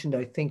I mentioned,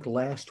 I think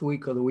last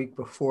week or the week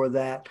before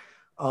that,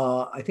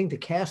 I think the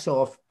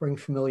cast-off bring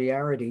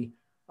familiarity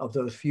of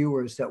those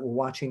viewers that were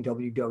watching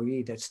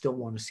WWE that still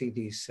want to see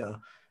these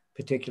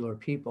particular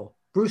people.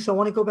 Bruce, I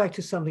want to go back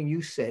to something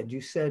you said.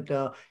 You said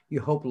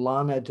you hope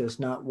Lana does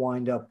not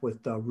wind up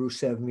with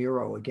Rusev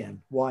Miro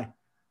again. Why?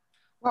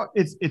 Well,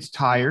 it's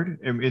tired.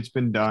 It's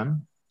been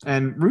done.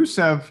 And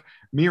Rusev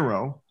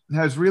Miro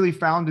has really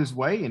found his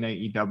way in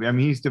AEW. I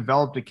mean, he's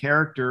developed a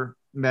character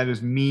that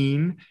is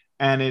mean,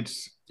 and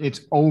it's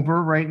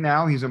over right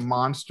now. He's a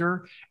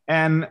monster.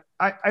 And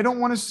I don't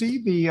want to see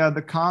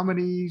the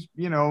comedy,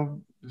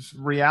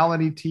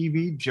 reality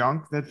TV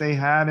junk that they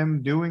had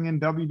him doing in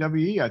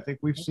WWE. I think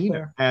we've seen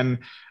it. And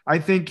I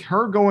think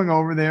her going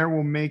over there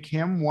will make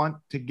him want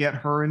to get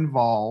her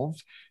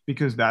involved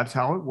because that's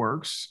how it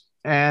works.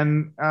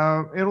 And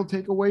it'll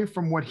take away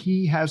from what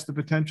he has the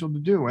potential to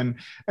do. And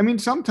I mean,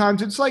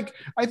 sometimes it's like,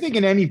 I think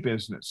in any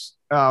business,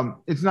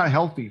 it's not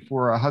healthy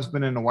for a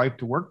husband and a wife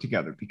to work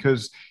together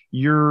because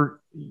you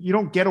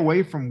don't get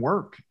away from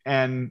work.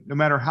 And no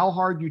matter how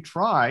hard you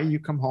try, you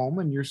come home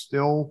and you're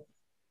still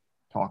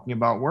talking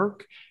about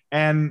work.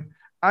 And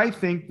I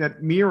think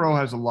that Miro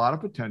has a lot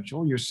of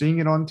potential. You're seeing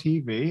it on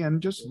TV,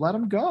 and just let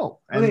him go.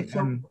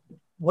 And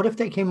what if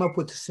they came up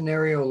with a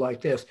scenario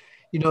like this?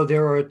 You know,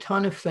 there are a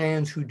ton of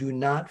fans who do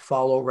not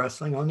follow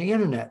wrestling on the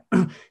internet.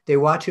 They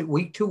watch it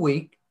week to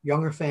week,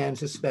 younger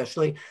fans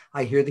especially.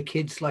 I hear the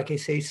kids, like I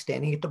say,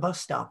 standing at the bus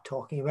stop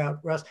talking about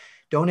wrestling.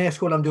 Don't ask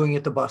what I'm doing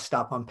at the bus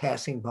stop. I'm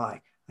passing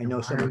by. I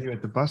know some of you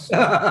at the bus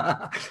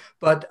stop.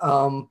 But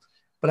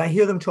I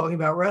hear them talking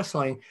about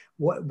wrestling.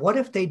 What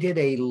if they did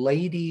a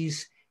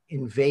ladies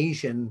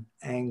invasion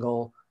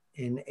angle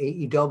in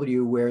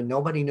AEW where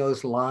nobody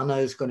knows Lana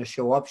is going to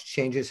show up,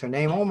 she changes her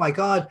name. Oh my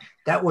God,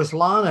 that was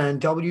Lana in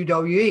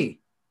WWE.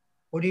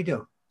 What do you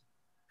do?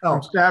 Oh,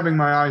 I'm stabbing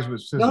my eyes with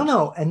scissors.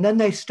 No. And then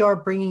they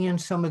start bringing in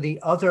some of the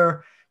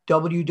other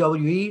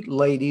WWE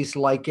ladies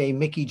like a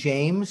Mickie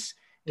James,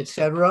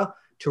 etc.,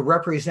 to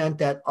represent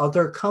that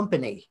other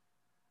company.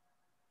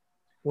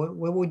 What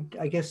would,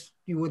 I guess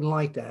you wouldn't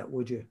like that,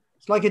 would you?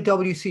 It's like a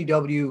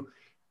WCW,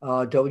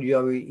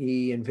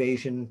 WWE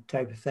invasion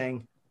type of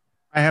thing.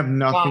 I have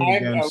nothing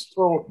against.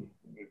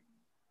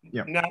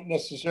 Not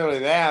necessarily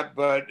that,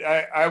 but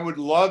I would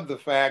love the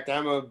fact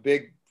I'm a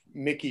big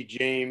Mickie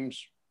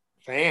James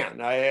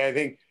fan. I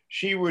think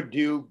she would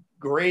do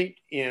great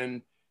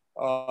in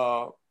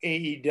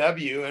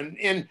AEW,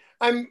 and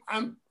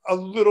I'm a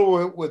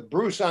little with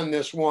Bruce on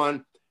this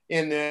one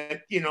in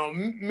that, you know,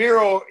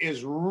 Miro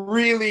is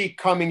really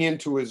coming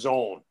into his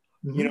own.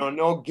 Mm-hmm. You know,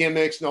 no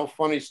gimmicks, no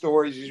funny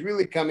stories. He's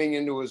really coming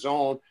into his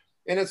own,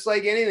 and it's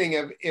like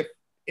anything.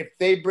 If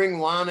they bring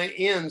Lana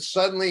in,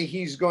 suddenly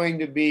he's going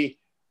to be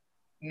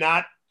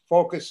not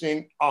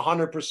focusing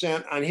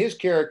 100% on his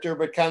character,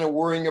 but kind of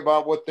worrying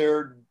about what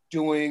they're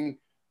doing,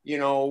 you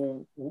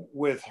know,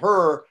 with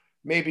her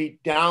maybe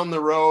down the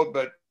road.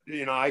 But,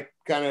 you know, I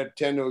kind of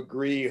tend to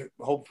agree,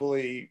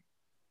 hopefully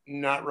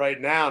not right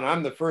now. And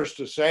I'm the first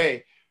to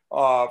say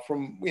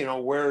from, you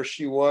know, where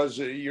she was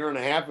a year and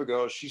a half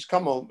ago, she's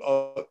come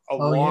a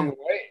long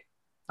way.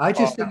 I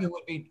just think it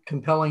would be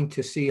compelling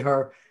to see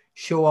her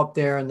show up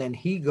there and then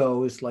he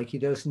goes like he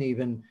doesn't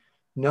even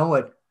know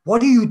it.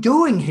 What are you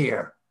doing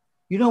here?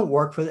 You don't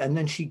work for, and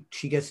then she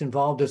gets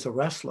involved as a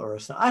wrestler or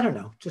something. I don't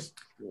know. Just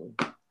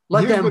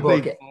let them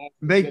book it.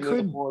 They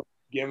could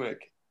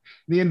gimmick.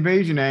 The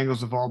invasion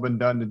angles have all been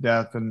done to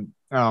death, and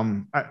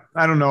I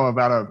don't know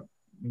about a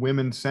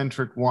women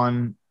centric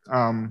one.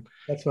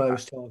 That's what I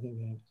was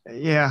talking about.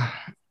 Yeah.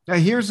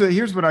 Here's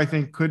what I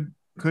think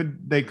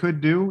they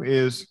could do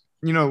is,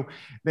 you know,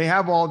 they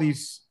have all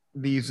these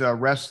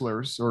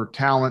wrestlers or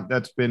talent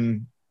that's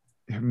been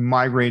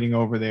migrating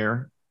over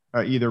there,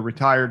 either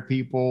retired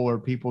people or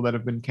people that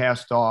have been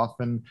cast off,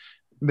 and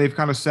they've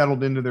kind of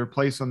settled into their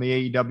place on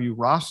the AEW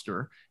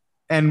roster.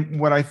 And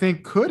what I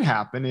think could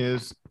happen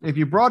is if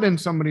you brought in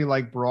somebody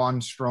like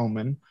Braun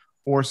Strowman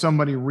or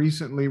somebody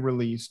recently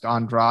released,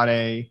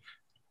 Andrade,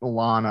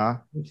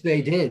 Lana, which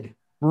they did,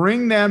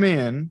 bring them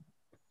in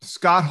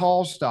Scott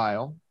Hall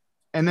style,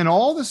 and then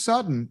all of a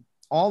sudden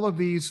all of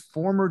these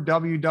former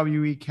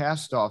WWE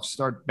cast-offs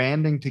start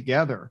banding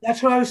together.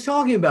 That's what I was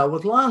talking about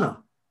with Lana.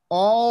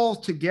 All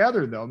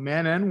together, though,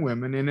 men and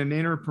women, in an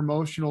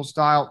inter-promotional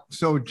style.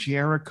 So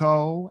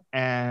Jericho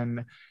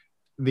and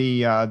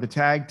the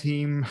tag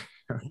team,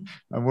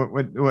 what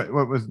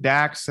was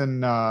Dax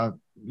and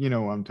you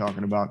know what I'm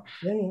talking about.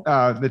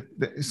 Yeah.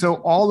 So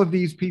all of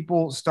these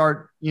people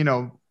start, you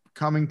know,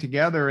 coming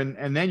together,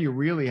 and then you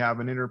really have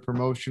an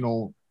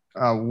inter-promotional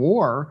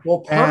war.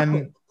 Well,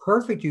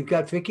 perfect. You've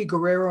got Vicky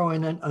Guerrero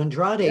and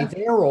Andrade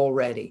there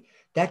already.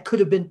 That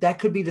could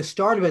be the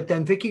start of it.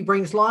 Then Vicky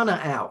brings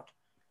Lana out.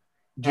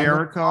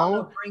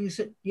 Jericho brings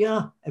it,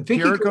 yeah. And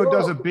Jericho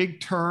does a big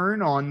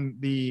turn on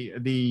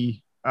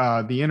the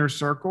inner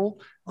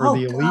circle or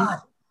the elite. God.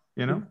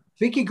 You know,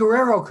 Vicky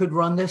Guerrero could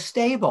run this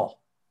stable.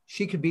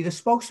 She could be the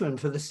spokesman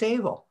for the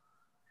stable.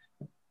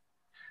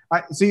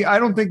 I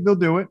don't think they'll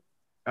do it.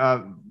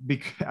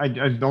 Because I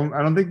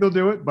don't think they'll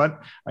do it,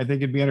 but I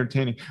think it'd be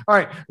entertaining. All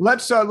right,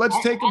 let's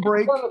take a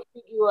break. I'm trying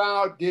to figure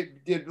out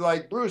did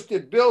like Bruce,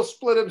 did Bill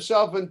split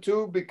himself in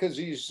two because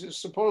he's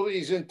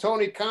in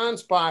Tony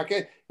Khan's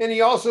pocket, and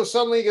he also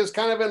suddenly is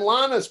kind of in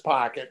Lana's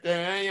pocket.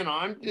 You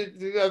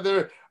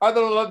know,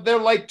 are there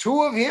like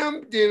two of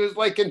him? Is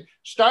like in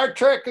Star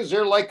Trek? Is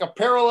there like a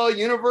parallel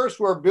universe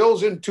where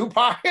Bill's in two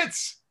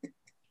pockets?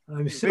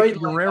 I'm sorry,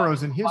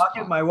 Guerrero's in his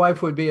pocket. My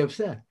wife would be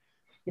upset.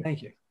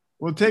 Thank you.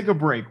 We'll take a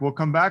break. We'll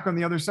come back on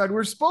the other side.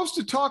 We're supposed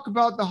to talk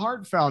about the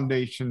Hart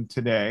Foundation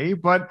today,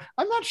 but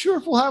I'm not sure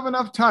if we'll have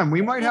enough time.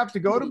 We might have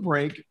to go to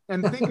break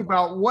and think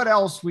about what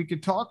else we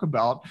could talk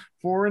about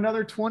for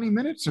another 20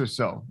 minutes or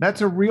so.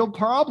 That's a real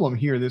problem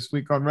here this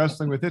week on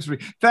Wrestling with History.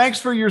 Thanks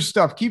for your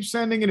stuff. Keep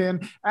sending it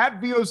in at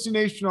VOC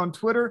Nation on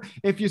Twitter.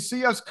 If you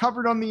see us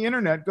covered on the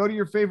internet, go to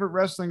your favorite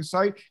wrestling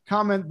site,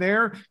 comment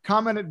there,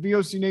 comment at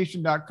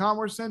vocnation.com,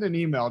 or send an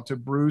email to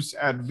Bruce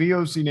at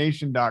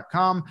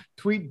vocnation.com.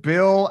 Tweet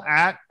Bill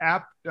at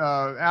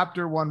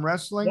After One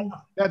Wrestling.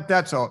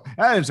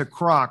 That is a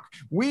crock.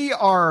 We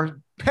are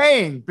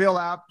paying Bill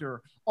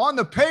Apter on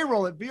the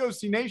payroll at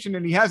VOC Nation,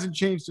 and he hasn't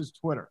changed his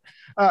Twitter.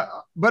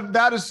 But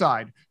that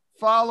aside,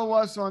 follow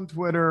us on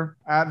Twitter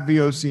at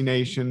VOC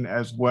Nation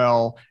as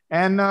well.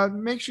 And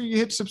make sure you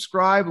hit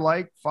subscribe,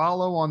 like,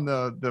 follow on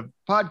the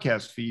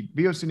podcast feed,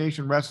 VOC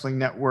Nation Wrestling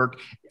Network.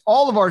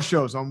 All of our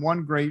shows on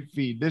one great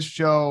feed. This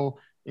show,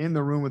 In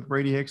the Room with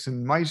Brady Hicks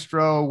and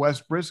Maestro.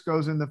 Wes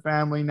Briscoe's in the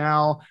family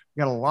now.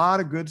 We got a lot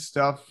of good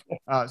stuff.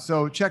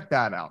 So check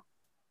that out.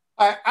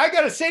 I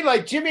got to say,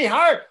 like Jimmy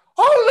Hart,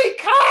 holy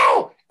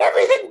cow!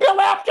 Everything Bill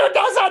Apter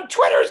does on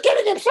Twitter is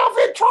getting himself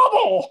in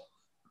trouble.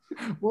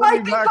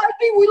 Mikey,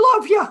 we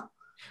love you.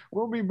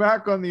 We'll be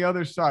back on the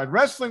other side.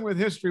 Wrestling with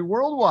History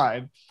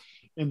worldwide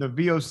in the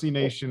VOC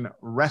Nation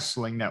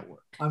Wrestling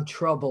Network. I'm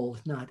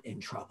troubled, not in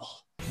trouble.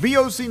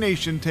 VOC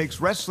Nation takes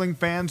wrestling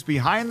fans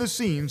behind the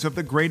scenes of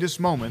the greatest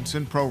moments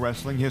in pro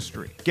wrestling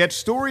history. Get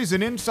stories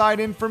and inside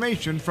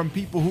information from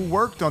people who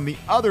worked on the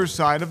other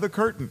side of the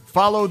curtain.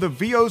 Follow the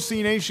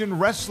VOC Nation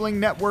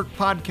Wrestling Network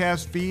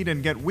podcast feed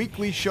and get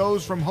weekly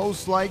shows from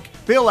hosts like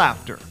Bill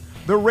Apter,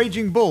 The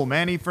Raging Bull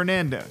Manny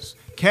Fernandez,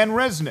 Ken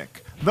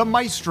Resnick, The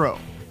Maestro,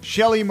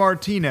 Shelly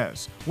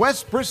Martinez,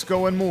 Wes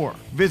Briscoe, and more.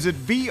 Visit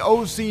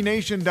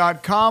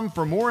VOCNation.com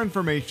for more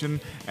information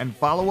and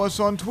follow us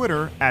on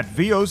Twitter at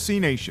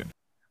VOC Nation.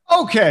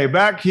 Okay,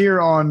 back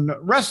here on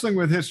Wrestling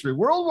with History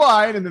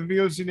worldwide in the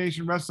VOC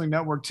Nation Wrestling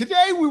Network.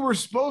 Today we were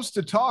supposed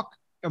to talk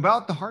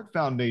about the Hart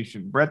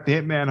Foundation, Bret the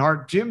Hitman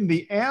Hart, Jim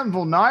the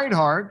Anvil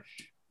Neidhart,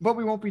 but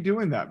we won't be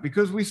doing that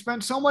because we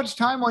spent so much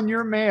time on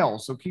your mail.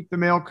 So keep the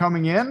mail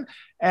coming in,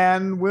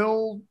 and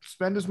we'll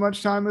spend as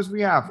much time as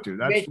we have to.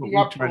 That's Making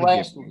up for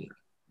last week.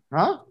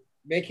 Huh?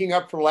 Making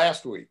up for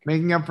last week.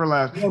 Making up for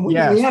last.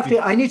 Yeah, we have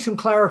to. I need some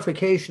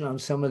clarification on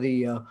some of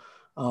the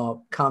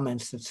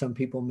comments that some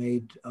people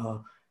made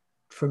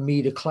for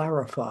me to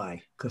clarify.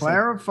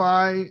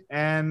 Clarify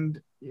and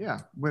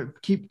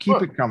keep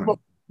it coming.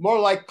 More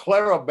like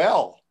Clara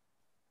Bell.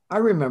 I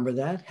remember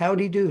that.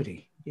 Howdy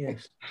doody.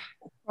 Yes.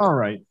 All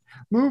right.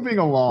 Moving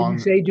along.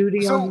 Did you say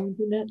duty on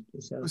the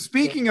internet?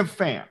 Speaking of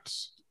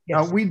fans,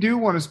 yes. We do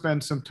want to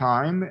spend some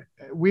time.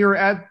 We are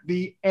at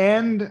the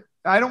end.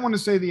 I don't want to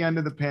say the end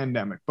of the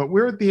pandemic, but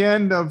we're at the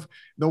end of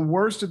the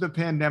worst of the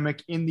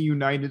pandemic in the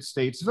United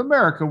States of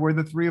America, where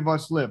the three of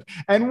us live.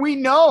 And we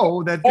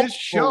know that this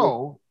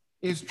show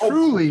is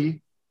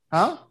truly,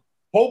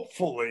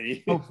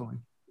 Hopefully.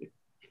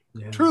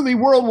 Truly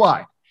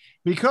worldwide,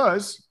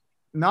 because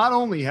not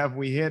only have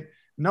we hit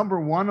number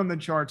 1 on the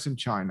charts in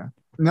China,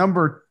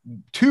 number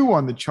 2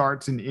 on the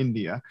charts in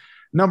India,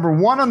 number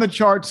 1 on the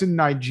charts in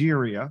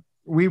Nigeria.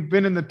 We've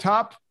been in the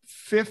top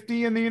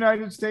 50 in the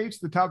United States,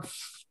 the top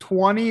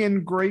 20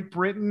 in Great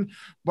Britain.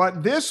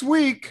 But this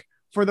week,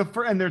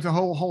 and there's a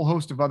whole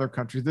host of other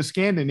countries, the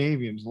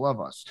Scandinavians love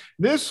us.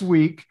 This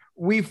week,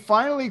 we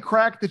finally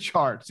cracked the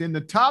charts in the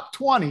top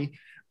 20,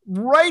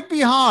 right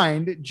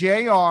behind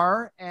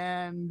JR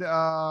and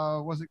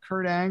was it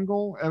Kurt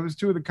Angle? It was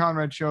 2 of the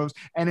Conrad shows,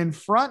 and in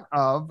front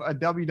of a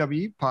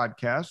WWE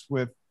podcast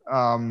with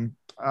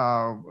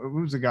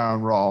who's the guy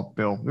on Raw?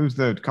 Bill, who's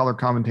the color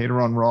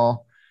commentator on Raw?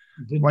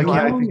 Why can't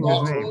I think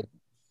of his name?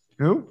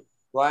 Who?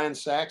 Ryan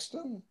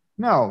Saxton?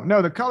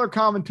 No, the color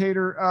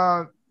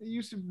commentator. He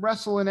used to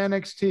wrestle in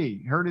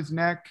NXT. Hurt his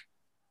neck.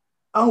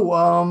 I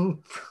know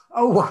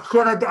who you're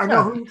talking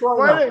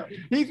about.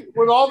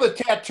 With all the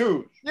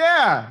tattoos.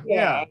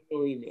 Yeah.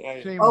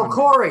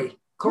 Corey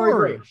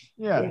Graves.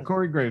 Yeah,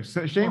 Corey Graves.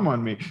 Shame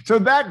on me. So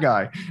that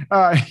guy,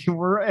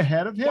 we're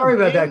ahead of him. Sorry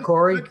about that,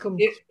 Corey.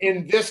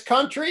 In this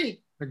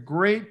country? The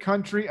great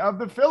country of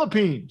the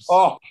Philippines.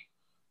 Oh.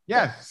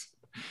 Yes.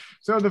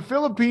 So the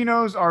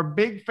Filipinos are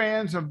big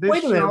fans of this show.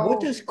 Wait a minute. What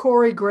does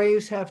Corey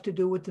Graves have to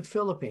do with the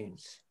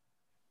Philippines?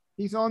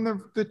 He's on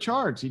the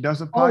charts. He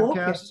does a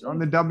podcast on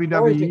the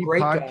WWE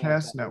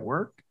Podcast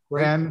Network.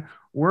 And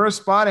we're a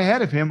spot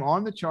ahead of him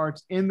on the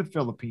charts in the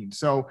Philippines.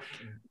 So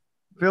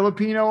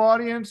Filipino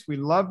audience, we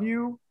love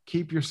you.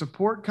 Keep your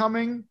support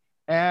coming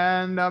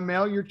and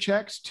mail your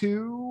checks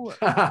to.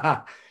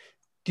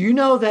 Do you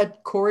know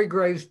that Corey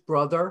Graves'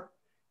 brother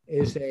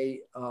is a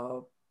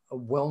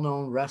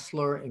well-known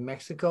wrestler in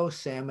Mexico,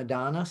 Sam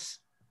Adonis?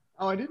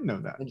 Oh, I didn't know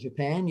that. In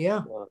Japan,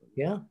 yeah.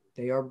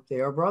 They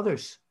are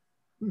brothers.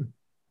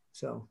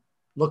 So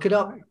look it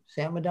up,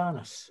 Sam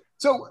Adonis.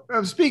 So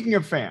speaking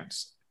of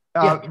fans,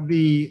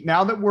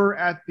 now that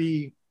we're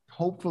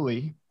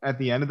hopefully at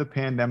the end of the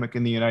pandemic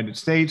in the United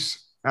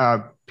States,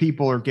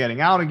 people are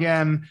getting out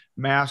again.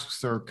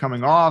 Masks are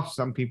coming off.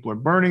 Some people are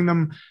burning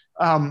them.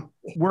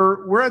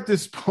 we're at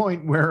this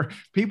point where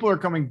people are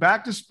coming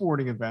back to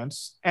sporting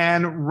events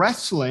and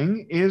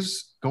wrestling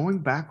is going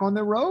back on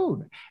the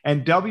road.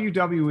 And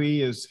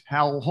WWE is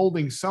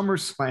holding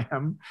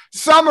SummerSlam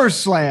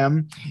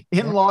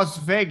in Las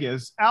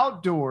Vegas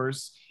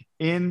outdoors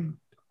in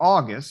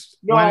August.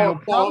 No,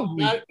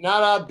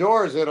 not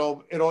outdoors.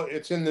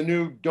 It's in the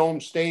new Dome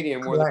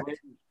Stadium. Where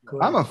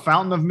I'm a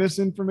fountain of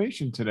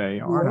misinformation today,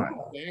 aren't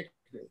I?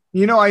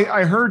 You know,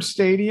 I heard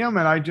stadium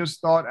and I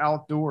just thought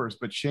outdoors,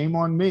 but shame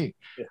on me.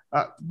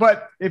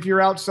 But if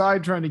you're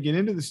outside trying to get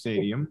into the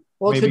stadium,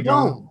 well, it's a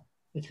dome.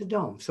 It's a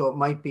dome, so it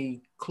might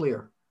be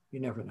clear. You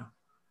never know.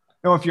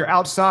 No, if you're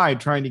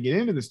outside trying to get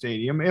into the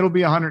stadium, it'll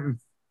be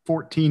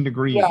 114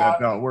 degrees.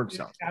 That's how it works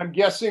out. I'm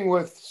guessing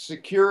with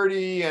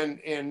security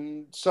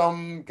and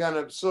some kind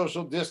of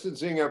social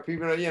distancing of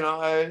people, you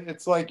know,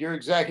 it's like you're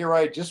exactly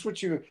right. Just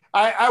what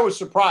I was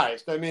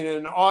surprised. I mean,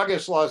 in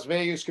August, Las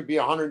Vegas could be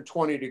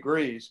 120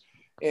 degrees.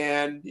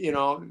 And, you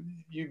know,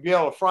 you'd be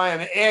able to fry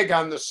an egg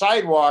on the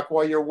sidewalk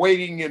while you're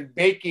waiting and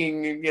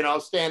baking, you know,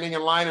 standing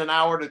in line an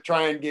hour to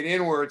try and get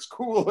in where it's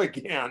cool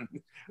again.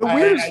 The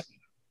weirdest,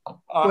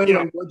 what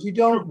you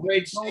don't,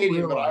 great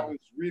stadium, but I was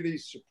really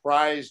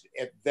surprised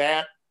at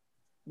that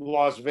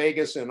Las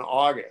Vegas in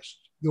August.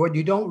 What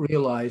you don't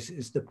realize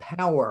is the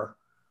power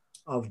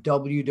of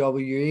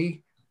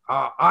WWE.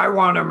 I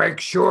want to make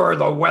sure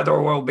the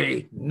weather will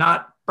be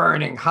not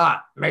burning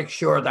hot. Make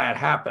sure that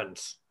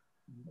happens.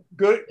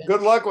 Good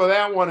luck with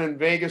that one in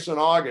Vegas in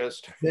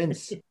August.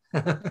 Vince.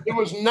 It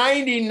was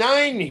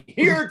 99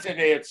 here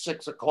today at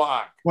 6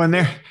 o'clock.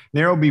 Well,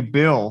 there'll be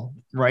Bill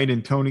right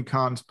in Tony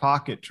Khan's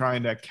pocket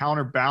trying to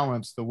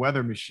counterbalance the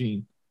weather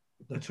machine.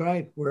 That's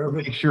right. Wherever,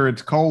 make sure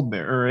it's cold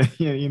there, or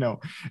you know.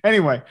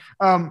 Anyway,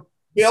 Bill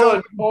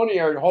and Tony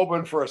are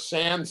hoping for a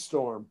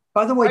sandstorm.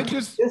 By the way,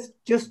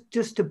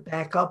 just to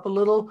back up a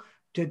little,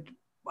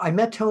 I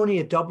met Tony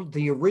at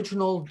the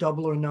original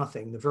Double or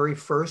Nothing, the very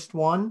first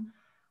one.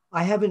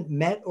 I haven't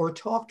met or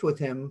talked with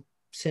him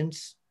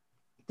since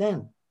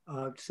then.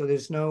 So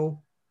there's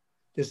no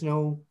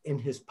in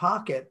his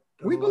pocket.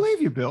 We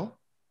believe you, Bill.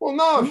 Well,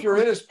 no, if you're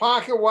in his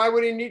pocket, why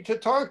would he need to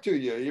talk to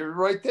you? You're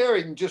right there.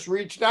 He can just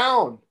reach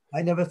down.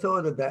 I never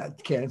thought of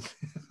that, Ken.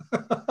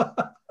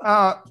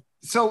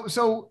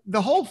 So the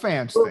whole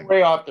fans thing.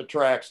 Way off the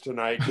tracks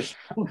tonight.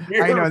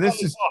 I know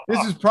this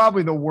is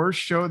probably the worst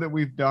show that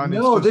we've done.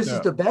 No, this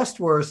is the best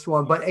worst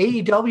one. But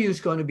AEW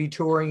is going to be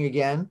touring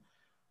again.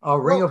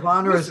 Ring of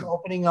Honor is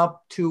opening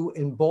up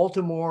in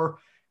Baltimore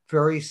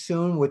very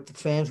soon. With the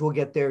fans will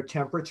get their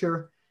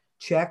temperature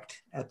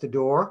checked at the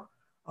door.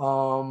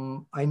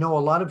 I know a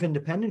lot of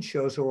independent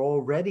shows are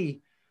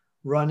already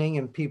running,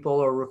 and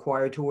people are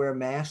required to wear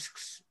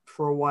masks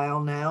for a while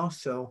now.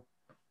 So,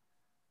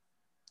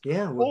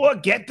 yeah. Or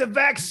get the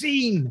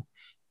vaccine.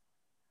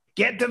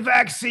 Get the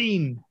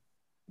vaccine.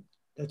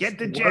 Get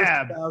the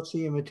jab. That's the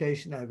Fauci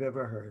imitation I've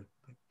ever heard.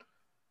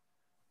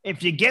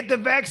 If you get the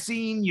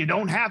vaccine, you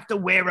don't have to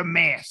wear a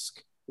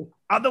mask.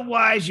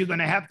 Otherwise, you're going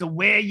to have to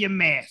wear your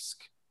mask.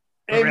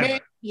 Hey,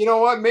 you know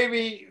what?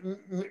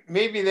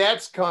 Maybe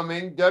that's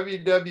coming.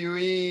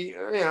 WWE,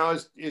 you know,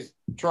 is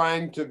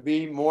trying to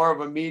be more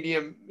of a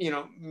medium, you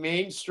know,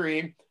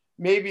 mainstream.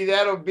 Maybe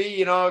that'll be,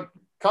 you know,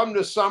 come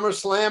to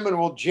SummerSlam and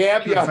we'll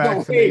jab you on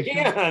the way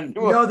in.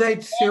 No, they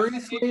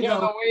seriously on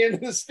the way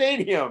into the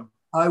stadium.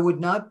 I would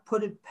not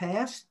put it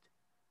past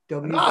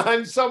WWE. No,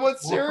 I'm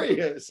somewhat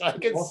serious. I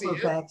can see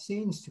it.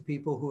 Vaccines to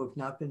people who have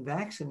not been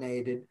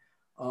vaccinated.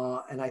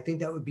 And I think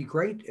that would be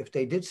great if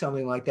they did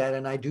something like that.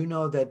 And I do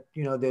know that,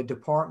 you know, their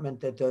department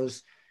that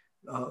does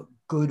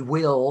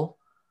goodwill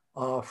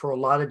for a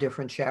lot of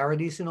different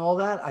charities and all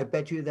that. I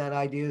bet you that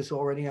idea is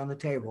already on the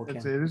table. It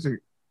is a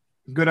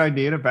good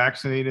idea to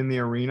vaccinate in the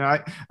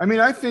arena. I mean,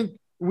 I think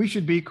we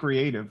should be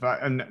creative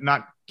and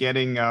not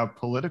getting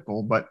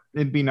political, but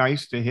it'd be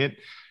nice to hit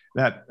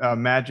that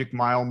magic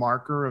mile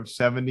marker of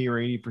 70 or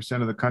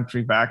 80% of the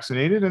country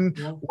vaccinated. And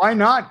why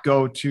not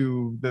go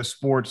to the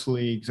sports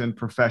leagues and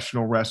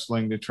professional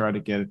wrestling to try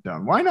to get it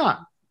done? Why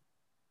not?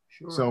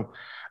 Sure. So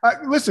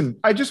listen,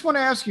 I just want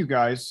to ask you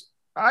guys,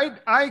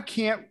 I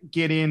can't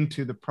get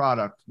into the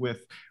product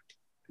with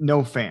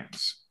no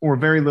fans or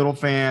very little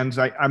fans.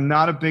 I'm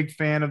not a big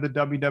fan of the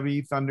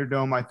WWE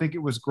Thunderdome. I think it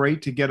was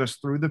great to get us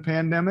through the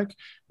pandemic,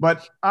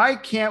 but I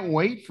can't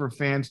wait for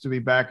fans to be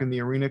back in the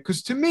arena.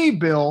 Because to me,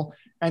 Bill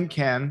and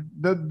Ken,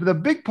 the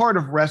big part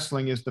of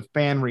wrestling is the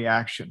fan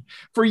reaction.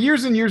 For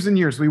years and years and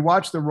years, we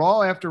watched the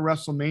Raw after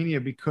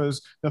WrestleMania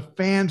because the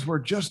fans were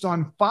just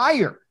on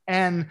fire.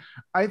 And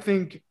I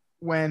think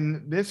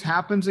when this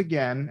happens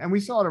again, and we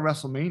saw it at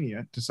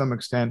WrestleMania to some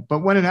extent, but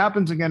when it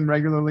happens again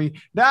regularly,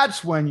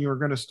 that's when you're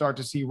going to start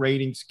to see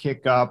ratings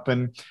kick up.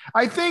 And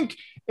I think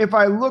if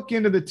I look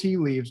into the tea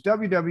leaves,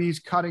 WWE's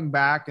cutting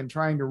back and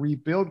trying to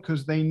rebuild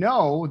because they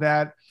know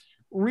that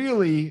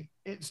really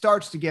it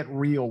starts to get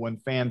real when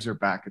fans are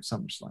back at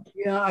SummerSlam.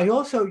 Yeah,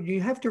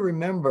 you have to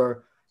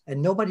remember,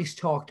 and nobody's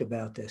talked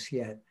about this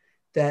yet,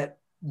 that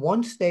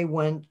once they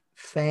went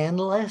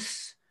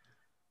fanless,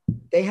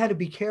 they had to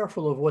be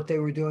careful of what they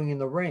were doing in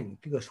the ring,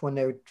 because when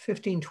there were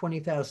 15,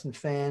 20,000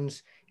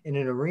 fans in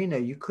an arena,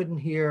 you couldn't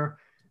hear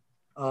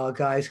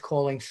guys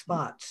calling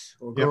spots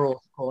or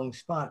girls calling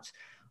spots.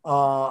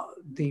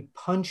 The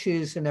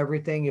punches and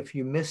everything, if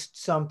you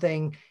missed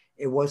something,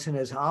 it wasn't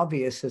as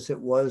obvious as it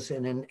was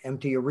in an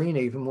empty arena,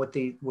 even with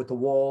the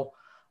wall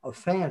of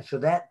fans. So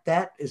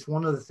that is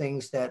one of the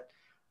things that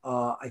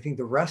I think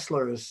the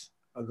wrestlers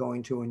are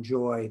going to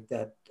enjoy,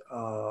 that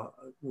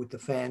with the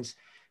fans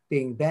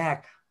being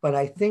back. But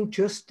I think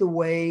just the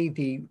way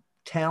the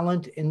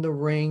talent in the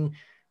ring,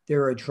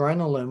 their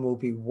adrenaline will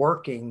be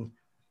working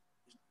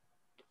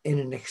in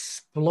an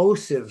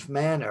explosive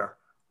manner,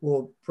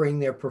 will bring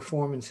their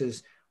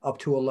performances up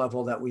to a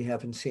level that we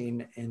haven't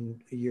seen in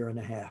a year and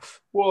a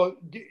half. Well,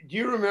 do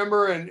you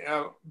remember, and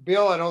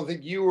Bill, I don't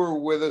think you were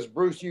with us.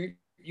 Bruce, you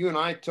and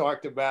I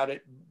talked about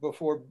it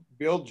before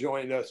Bill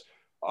joined us.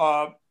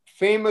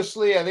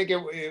 Famously, I think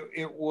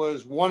it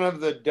was one of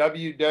the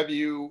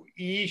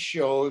WWE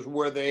shows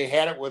where they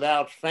had it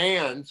without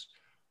fans.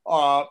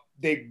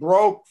 They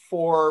broke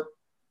for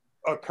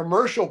a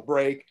commercial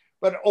break,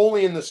 but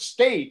only in the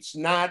States,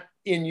 not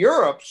in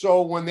Europe.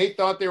 So when they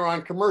thought they were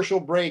on commercial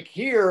break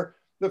here,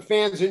 the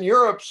fans in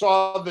Europe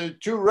saw the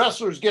two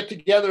wrestlers get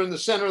together in the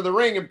center of the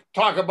ring and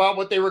talk about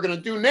what they were going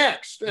to do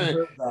next.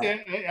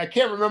 I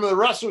can't remember the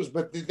wrestlers,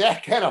 but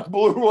that kind of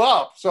blew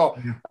up. So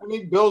I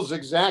think Bill's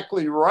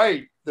exactly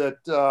right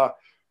that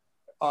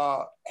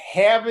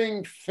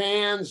having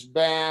fans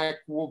back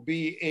will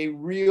be a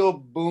real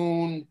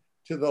boon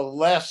to the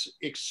less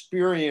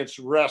experienced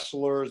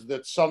wrestlers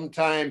that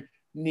sometimes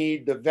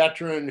need the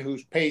veteran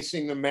who's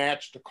pacing the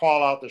match to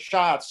call out the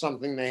shots,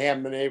 something they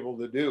haven't been able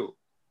to do.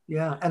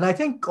 Yeah, and I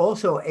think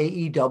also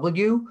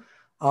AEW,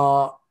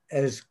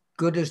 as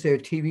good as their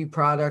TV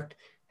product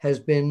has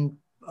been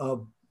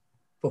during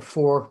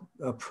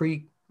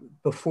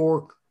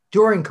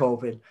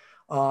COVID,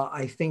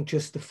 I think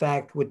just the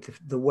fact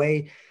with the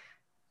way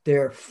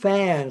their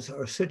fans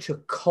are such a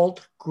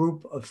cult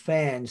group of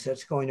fans,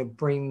 that's going to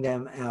bring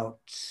them out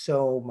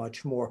so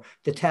much more.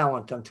 The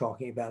talent I'm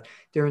talking about,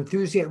 their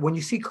enthusiasm. When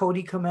you see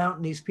Cody come out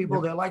and these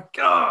people, they're like,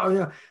 oh, you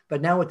know.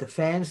 But now with the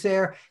fans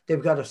there,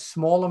 they've got a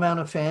small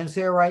amount of fans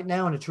there right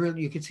now. And it's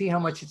really, you can see how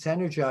much it's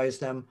energized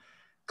them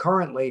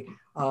currently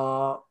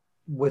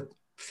with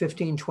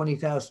 15,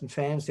 20,000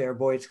 fans there.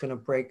 Boy, it's going to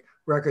break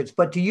records.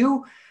 But do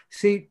you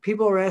see,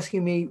 people are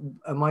asking me,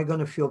 am I going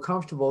to feel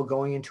comfortable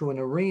going into an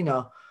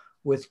arena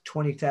with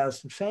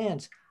 20,000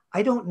 fans?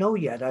 I don't know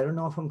yet. I don't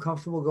know if I'm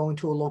comfortable going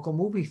to a local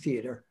movie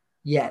theater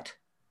yet.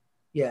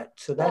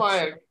 So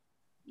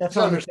that's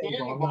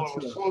understandable.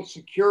 It was so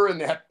secure in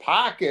that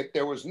pocket.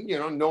 There was,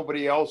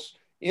 nobody else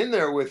in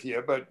there with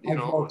you, but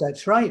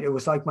that's right. It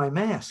was like my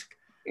mask.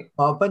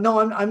 But no,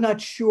 I'm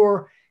not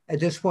sure at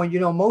this point.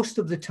 Most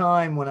of the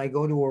time when I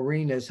go to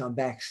arenas, I'm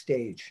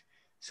backstage.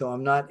 So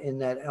I'm not in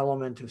that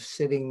element of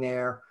sitting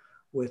there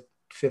with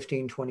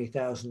 15,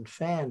 20,000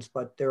 fans,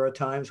 but there are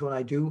times when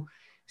I do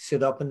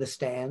sit up in the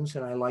stands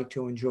and I like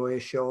to enjoy a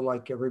show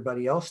like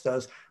everybody else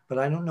does, but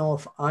I don't know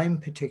if I'm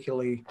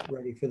particularly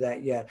ready for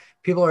that yet.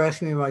 People are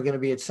asking me, am I going to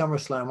be at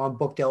SummerSlam? I'm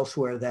booked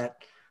elsewhere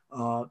that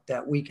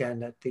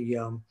weekend at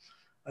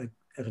at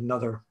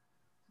another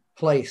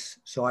place.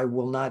 So I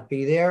will not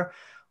be there,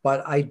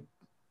 but I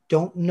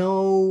don't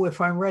know if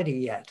I'm ready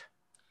yet.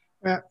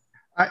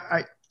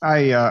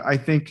 I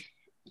think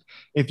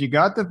if you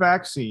got the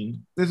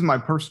vaccine, this is my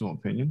personal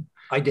opinion.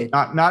 I did.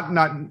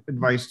 Not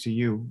advice to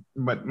you,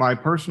 but my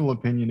personal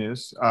opinion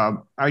is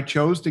I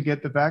chose to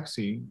get the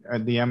vaccine,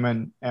 the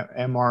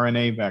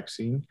mRNA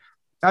vaccine.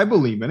 I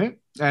believe in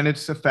it, and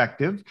it's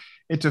effective.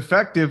 It's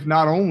effective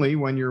not only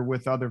when you're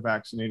with other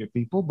vaccinated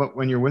people, but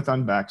when you're with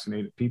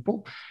unvaccinated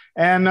people.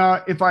 And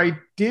if I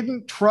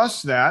didn't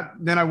trust that,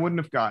 then I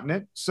wouldn't have gotten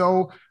it.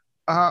 So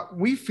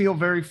we feel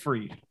very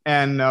free,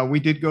 and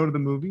we did go to the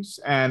movies,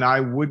 and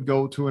I would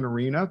go to an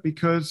arena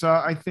because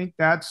I think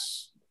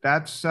that's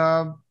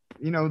the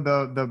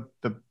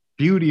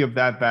beauty of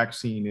that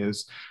vaccine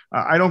is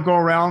I don't go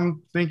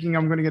around thinking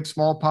I'm going to get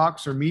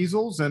smallpox or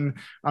measles, and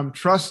I'm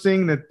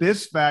trusting that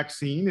this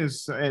vaccine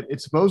it's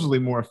supposedly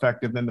more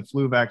effective than the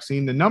flu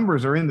vaccine. The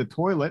numbers are in the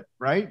toilet,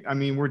 right? I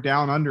mean, we're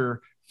down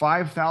under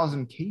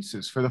 5,000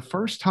 cases for the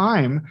first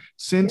time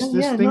since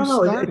this thing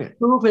started.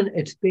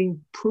 It's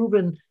being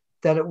proven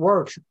that it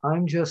works.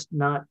 I'm just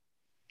not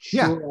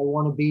sure I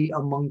want to be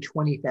among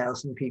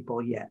 20,000 people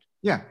yet.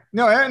 Yeah,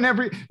 no,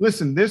 and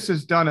listen, this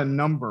has done a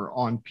number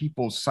on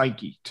people's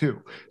psyche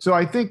too. So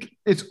I think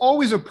it's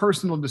always a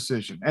personal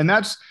decision. And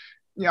that's,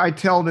 I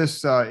tell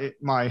this,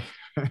 my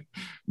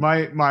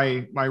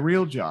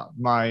real job,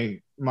 my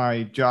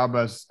job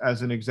as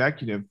an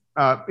executive,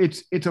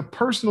 it's a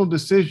personal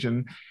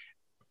decision.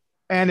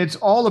 And it's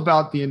all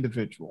about the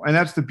individual. And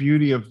that's the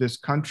beauty of this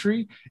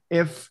country.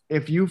 If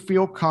you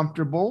feel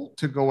comfortable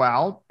to go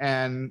out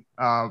and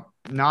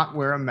not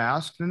wear a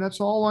mask, then that's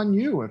all on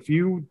you. If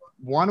you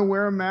want to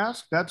wear a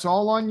mask, that's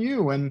all on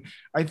you. And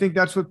I think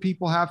that's what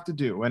people have to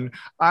do. And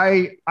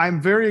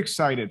I'm very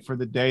excited for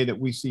the day that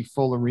we see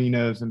full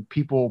arenas and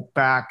people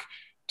back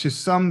to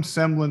some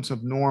semblance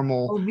of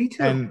normal. Oh, me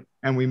too.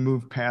 And we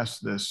move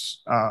past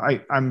this.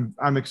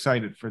 I'm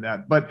excited for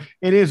that, but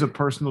it is a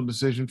personal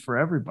decision for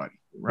everybody,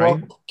 right?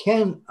 Well,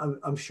 Ken,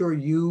 I'm sure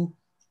you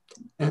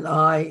and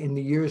I, in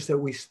the years that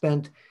we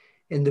spent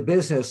in the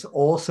business,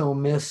 also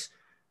miss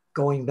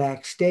going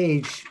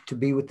backstage to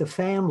be with the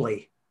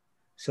family,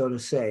 so to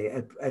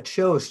say, at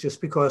shows,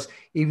 just because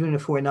even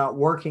if we're not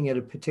working at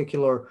a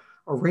particular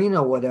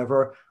arena or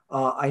whatever,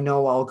 I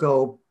know I'll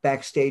go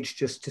backstage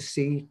just to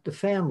see the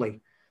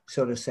family,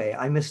 so to say.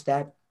 I miss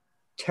that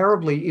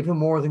terribly, even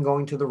more than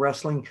going to the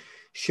wrestling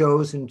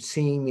shows and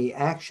seeing the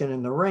action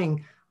in the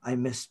ring. I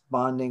miss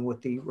bonding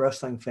with the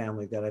wrestling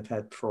family that I've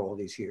had for all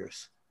these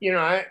years. You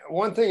know,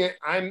 one thing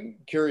I'm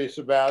curious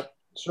about,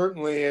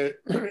 certainly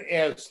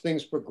as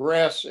things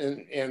progress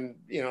and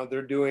you know,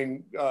 they're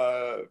doing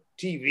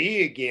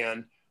TV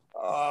again,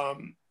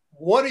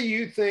 what do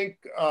you think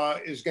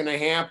is going to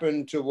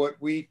happen to what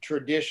we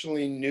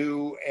traditionally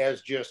knew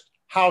as just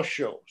house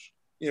shows?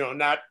 You know,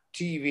 not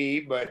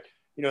TV, but,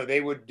 you know, they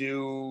would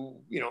do,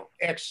 you know,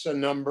 X a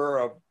number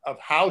of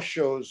house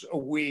shows a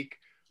week,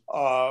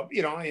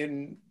 you know,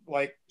 in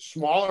like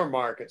smaller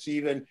markets.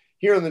 Even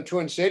here in the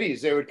Twin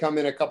Cities, they would come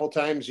in a couple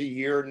times a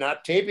year,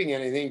 not taping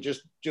anything,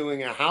 just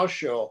doing a house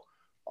show.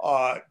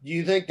 Do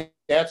you think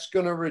that's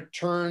going to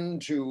return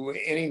to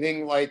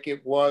anything like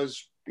it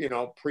was, you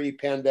know,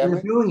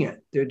 pre-pandemic?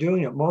 They're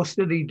doing it. Most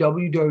of the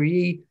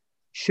WWE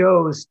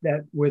shows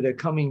that where they're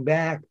coming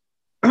back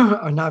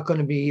are not going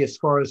to be, as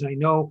far as I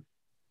know,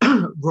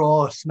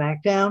 Raw,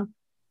 SmackDown.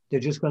 They're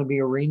just going to be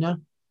arena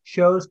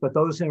shows, but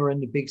those are in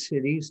the big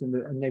cities.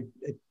 And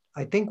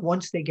I think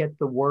once they get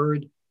the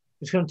word,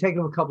 it's going to take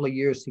them a couple of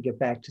years to get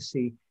back to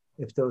see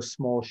if those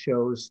small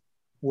shows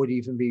would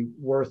even be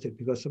worth it,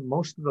 because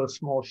most of those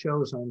small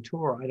shows on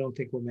tour, I don't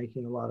think we're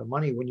making a lot of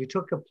money. When you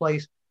took a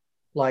place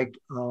like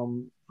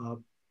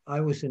I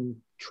was in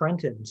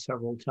Trenton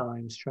several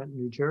times, Trenton,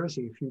 New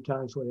Jersey, a few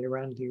times where they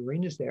ran the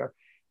arenas there,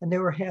 and they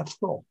were half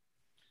full.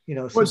 You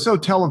know, well, it's so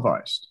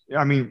televised.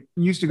 I mean,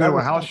 you used to go to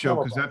a house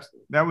show because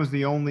that was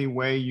the only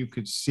way you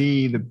could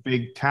see the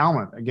big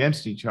talent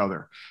against each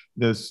other.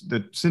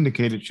 The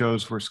syndicated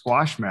shows were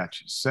squash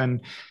matches,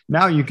 and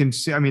now you can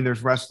see. I mean,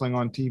 there's wrestling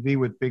on TV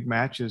with big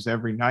matches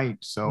every night.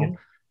 So,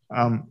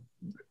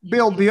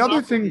 Bill, the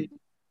other thing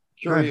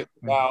curious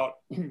about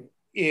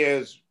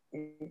is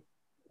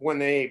when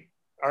they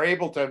are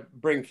able to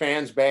bring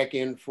fans back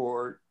in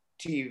for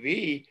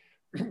TV.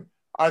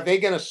 Are they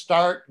going to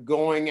start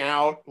going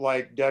out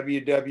like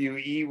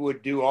WWE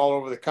would do all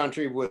over the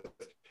country with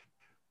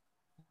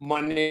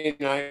Monday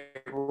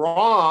Night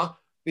Raw?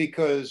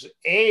 Because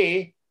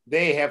A,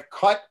 they have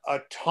cut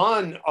a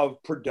ton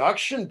of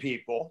production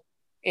people,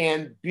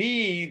 and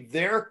B,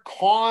 their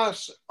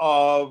costs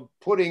of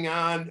putting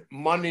on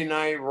Monday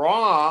Night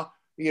Raw,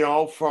 you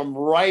know, from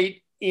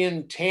right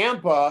in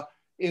Tampa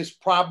is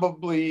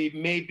probably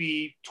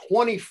maybe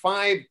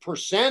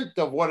 25%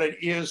 of what it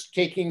is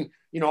taking,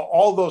 you know,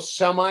 all those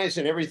semis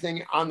and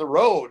everything on the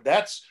road.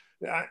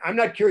 I'm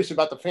not curious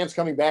about the fans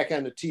coming back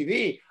on the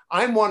TV.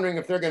 I'm wondering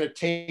if they're going to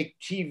take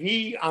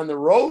TV on the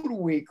road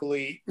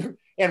weekly.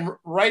 And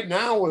right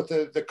now with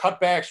the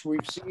cutbacks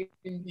we've seen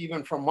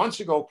even from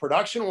months ago,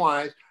 production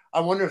wise, I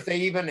wonder if they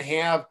even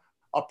have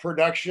a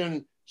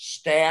production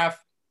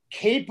staff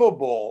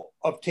capable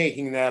of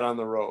taking that on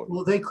the road.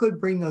 Well, they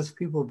could bring those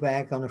people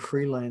back on a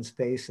freelance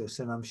basis,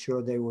 and I'm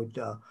sure they would,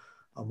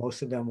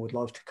 most of them would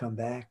love to come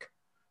back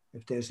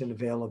if there's an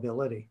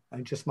availability.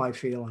 That's just my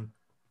feeling.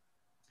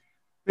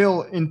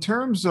 Bill, in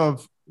terms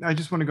of, I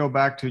just want to go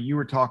back to, you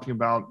were talking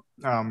about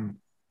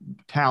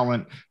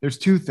talent. There's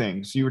two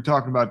things. You were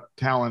talking about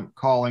talent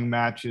calling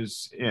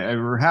matches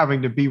or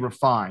having to be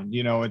refined,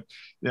 you know,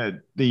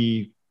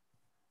 the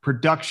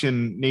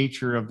production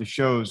nature of the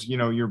shows. You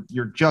know,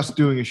 you're just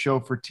doing a show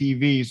for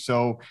TV,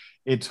 so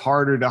it's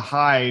harder to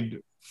hide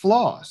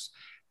flaws.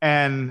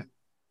 And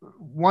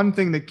one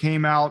thing that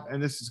came out,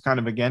 and this is kind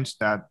of against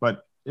that,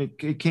 but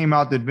it came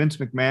out that Vince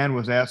McMahon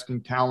was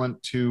asking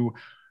talent to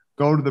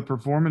go to the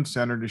Performance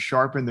Center to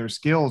sharpen their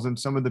skills, and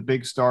some of the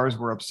big stars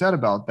were upset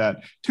about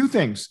that. Two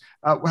things.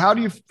 How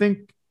do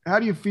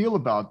you feel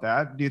about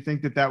that? Do you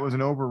think that was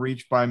an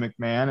overreach by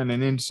McMahon and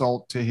an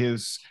insult to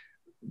his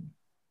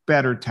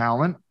better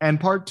talent? And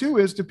part two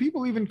is, do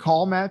people even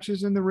call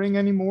matches in the ring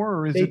anymore,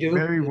 or is it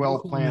very well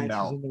planned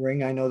out? In the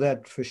ring, I know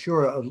that for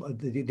sure.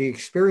 The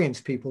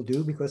experienced people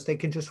do, because they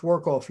can just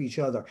work off each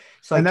other.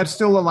 So, and that's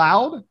still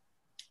allowed?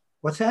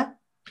 What's that?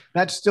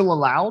 That's still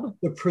allowed?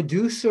 The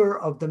producer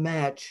of the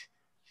match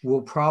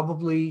will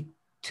probably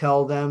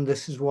tell them,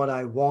 this is what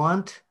I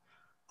want.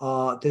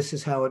 This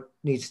is how it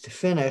needs to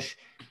finish.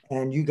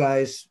 And you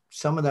guys,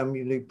 some of them,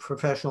 you're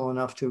professional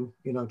enough to,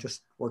 you know,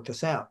 just work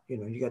this out. You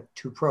know, you got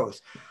two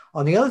pros.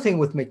 On the other thing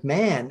with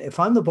McMahon, if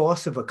I'm the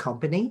boss of a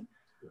company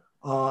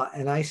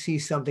and I see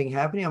something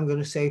happening, I'm going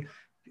to say,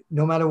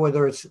 no matter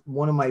whether it's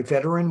one of my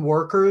veteran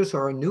workers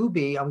or a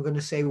newbie, I'm going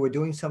to say, we're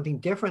doing something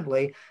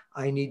differently.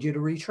 I need you to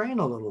retrain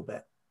a little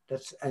bit.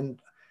 And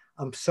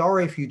I'm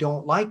sorry if you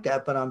don't like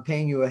that, but I'm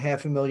paying you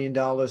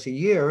 $500,000 a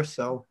year.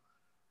 So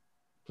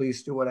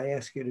please do what I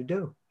ask you to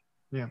do.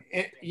 Yeah.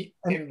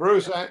 And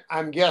Bruce,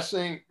 I'm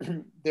guessing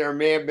there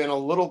may have been a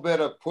little bit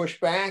of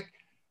pushback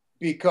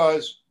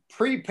because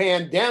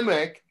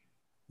pre-pandemic,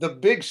 the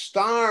big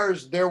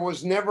stars, there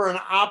was never an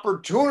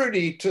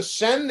opportunity to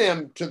send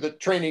them to the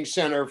training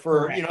center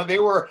for, Correct. you know, they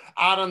were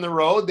out on the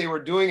road, they were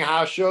doing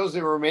house shows,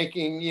 they were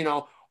making, you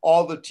know,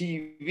 all the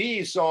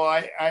TV. So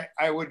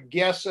I would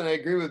guess, and I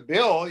agree with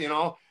Bill, you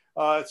know,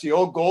 it's the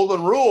old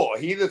golden rule.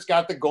 He that's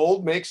got the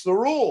gold makes the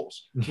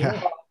rules.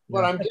 Yeah.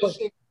 But I'm just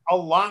saying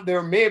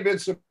there may have been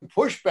some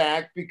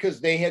pushback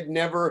because they had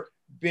never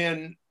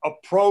been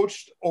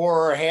approached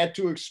or had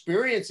to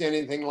experience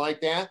anything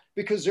like that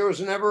because there was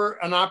never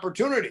an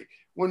opportunity.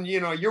 When, you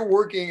know, you're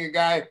working a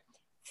guy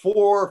 4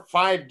 or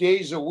 5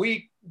 days a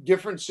week,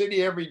 different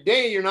city every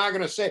day, you're not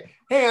going to say,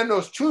 hey, on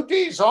those 2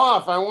 days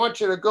off, I want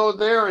you to go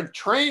there and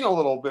train a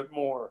little bit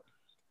more.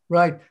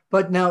 Right.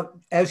 But now,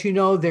 as you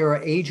know, there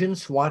are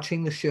agents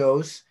watching the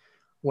shows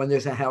when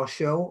there's a house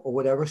show or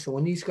whatever. So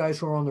when these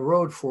guys are on the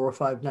road 4 or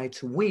 5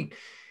 nights a week,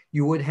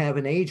 you would have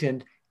an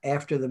agent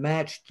after the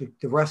match.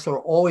 The wrestler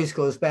always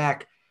goes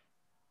back,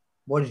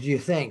 what did you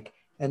think?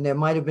 And there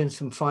might have been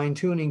some fine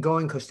tuning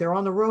going because they're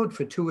on the road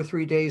for 2 or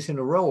 3 days in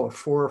a row or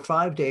 4 or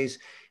 5 days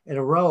in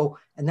a row.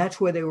 And that's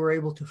where they were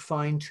able to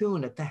fine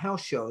tune at the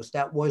house shows.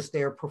 That was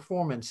their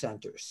performance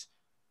centers.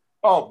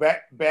 Oh,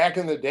 back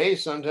in the day,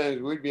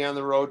 sometimes we'd be on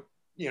the road,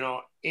 you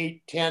know,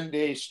 8-10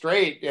 days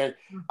straight. And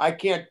I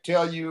can't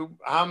tell you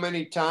how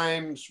many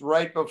times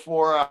right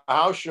before a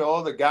house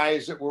show, the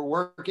guys that were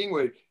working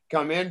would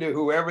come into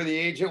whoever the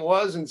agent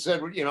was and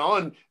said, you know,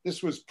 and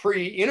this was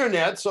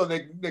pre-internet. So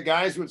the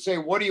guys would say,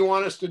 what do you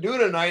want us to do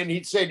tonight? And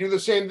he'd say, do the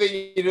same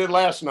thing you did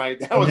last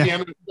night. That was the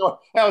end of the,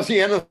 that was the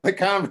end of the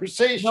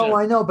conversation. No,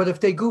 I know. But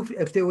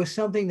if there was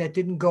something that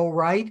didn't go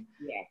right,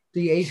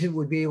 the agent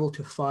would be able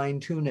to fine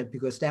tune it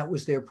because that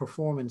was their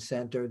performance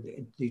center,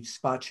 the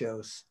spot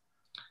shows.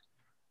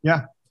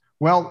 Yeah.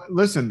 Well,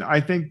 listen, I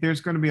think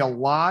there's going to be a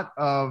lot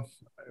of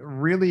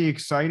really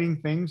exciting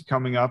things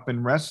coming up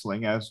in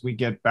wrestling as we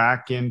get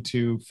back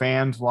into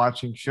fans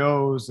watching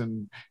shows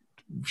and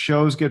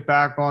shows get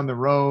back on the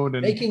road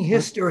and making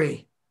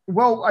history.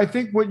 Well, I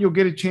think what you'll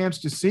get a chance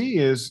to see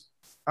is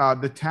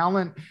the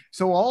talent.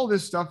 So all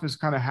this stuff has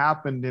kind of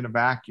happened in a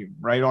vacuum,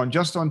 right?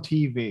 Just on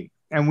TV.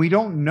 And we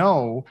don't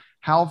know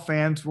how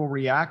fans will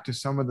react to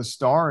some of the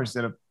stars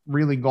that have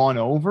really gone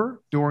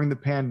over during the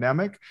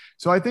pandemic.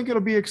 So I think it'll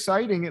be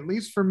exciting, at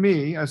least for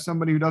me, as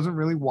somebody who doesn't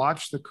really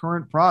watch the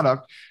current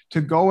product,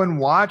 to go and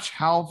watch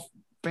how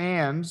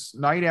fans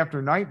night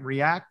after night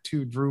react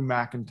to Drew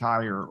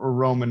McIntyre or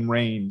Roman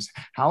Reigns.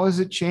 How has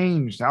it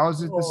changed? How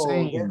is it the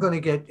same? They're going to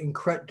get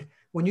incredible.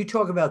 When you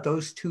talk about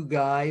those two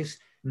guys,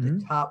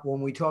 the top, when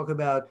we talk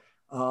about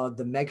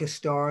the mega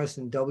stars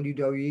in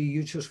WWE,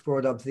 you just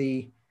brought up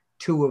the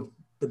two of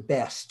the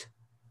best.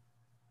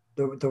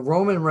 The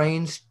Roman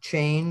Reigns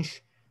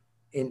change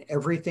in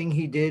everything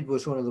he did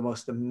was one of the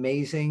most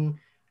amazing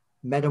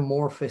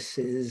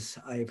metamorphoses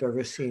I've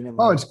ever seen in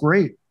my life. It's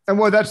great. And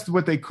well, that's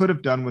what they could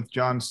have done with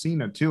John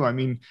Cena too. I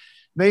mean,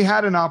 they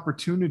had an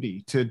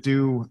opportunity to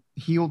do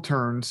heel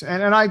turns,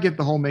 and I get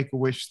the whole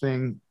Make-A-Wish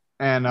thing,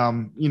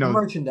 and you know,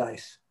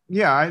 merchandise.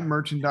 Yeah,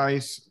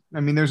 merchandise. I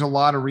mean, there's a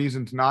lot of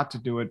reasons not to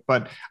do it,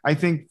 but I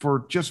think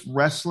for just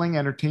wrestling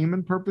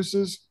entertainment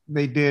purposes,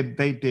 they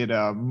did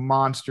a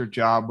monster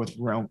job with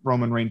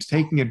Roman Reigns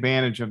taking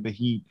advantage of the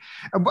heat.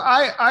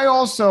 I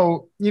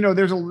also, you know,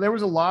 there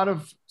was a lot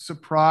of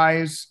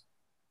surprise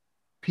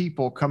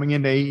people coming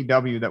into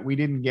AEW that we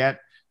didn't get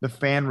the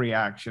fan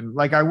reaction.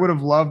 Like I would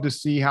have loved to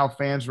see how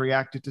fans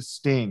reacted to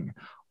Sting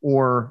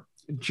or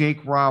Jake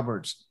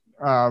Roberts,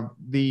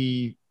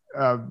 the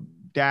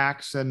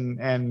Dax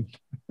and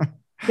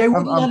they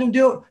wouldn't let him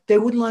do it. They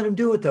wouldn't let him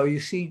do it though.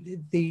 You see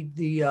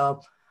no,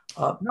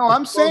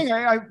 I'm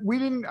saying we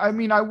didn't. I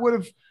mean, I would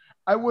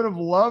have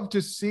loved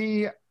to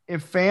see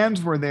if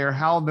fans were there,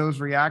 how those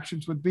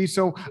reactions would be.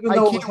 So I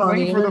can't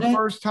wait for the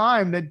first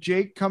time that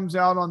Jake comes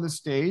out on the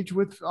stage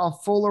with a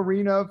full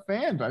arena of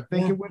fans. I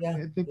think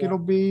it'll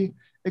be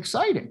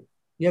exciting.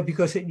 Yeah,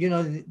 because you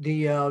know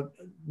the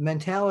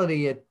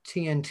mentality at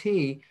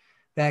TNT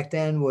back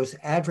then was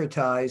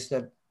advertised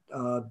that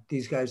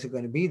these guys are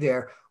going to be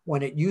there.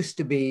 When it used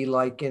to be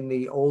like in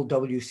the old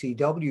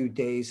WCW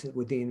days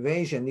with the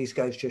Invasion, these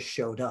guys just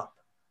showed up.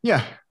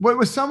 Yeah,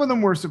 but some of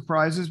them were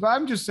surprises. But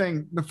I'm just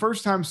saying, the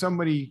first time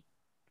somebody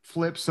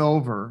flips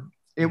over,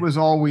 it was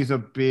always a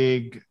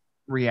big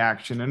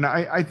reaction, and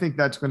I think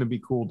that's going to be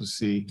cool to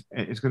see.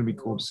 It's going to be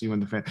cool to see when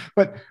the fan.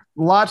 But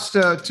lots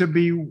to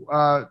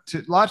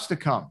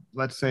come.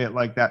 Let's say it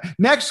like that.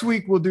 Next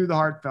week we'll do the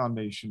Hart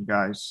Foundation,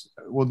 guys.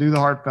 We'll do the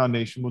Hart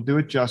Foundation. We'll do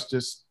it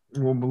justice.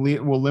 We'll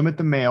limit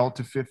the mail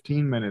to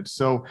 15 minutes.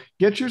 So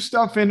get your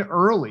stuff in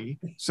early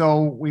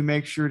so we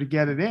make sure to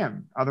get it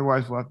in.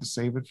 Otherwise, we'll have to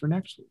save it for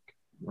next week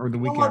or the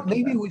week after.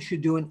 Maybe we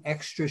should do an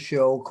extra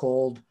show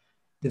called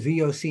the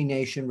VOC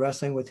Nation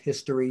Wrestling with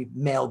History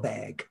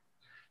Mailbag.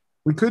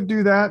 We could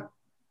do that.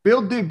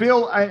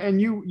 Bill, and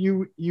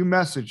you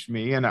messaged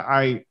me, and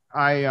I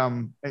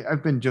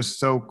I've been just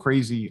so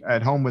crazy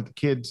at home with the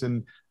kids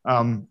and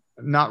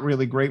not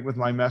really great with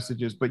my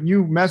messages, but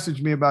you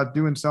messaged me about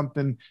doing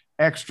something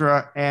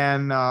extra,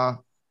 and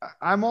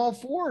I'm all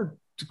for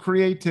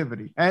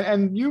creativity.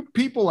 And you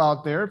people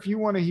out there, if you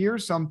want to hear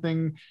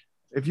something,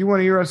 if you want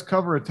to hear us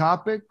cover a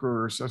topic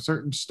or a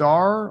certain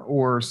star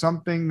or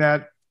something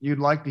that you'd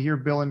like to hear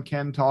Bill and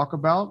Ken talk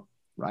about,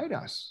 write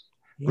us.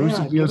 Bruce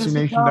at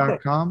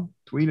VOCNation.com,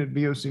 tweet at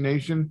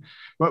VOCNation.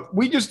 But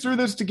we just threw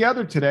this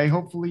together today.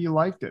 Hopefully you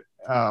liked it.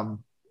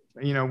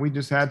 We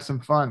just had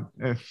some fun.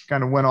 It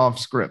kind of went off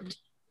script.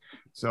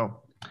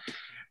 So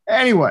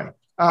anyway,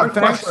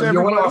 thanks everyone.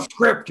 You went off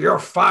script. You're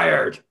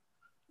fired.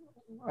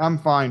 I'm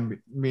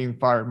fine being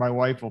fired. My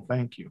wife will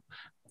thank you.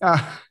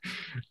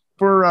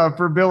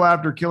 For Bill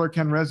Abner, Killer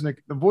Ken Resnick,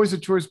 the voice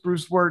of choice,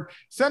 Bruce Wirt,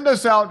 send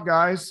us out,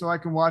 guys, so I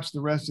can watch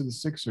the rest of the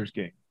Sixers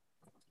game.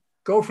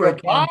 Go for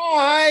it.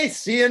 Bye.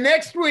 See you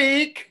next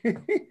week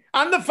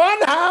on the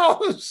Fun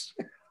House.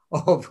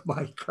 Oh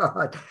my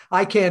God.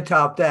 I can't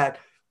top that.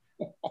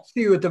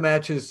 See you at the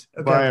matches.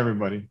 Bye,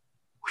 everybody.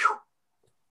 Whew.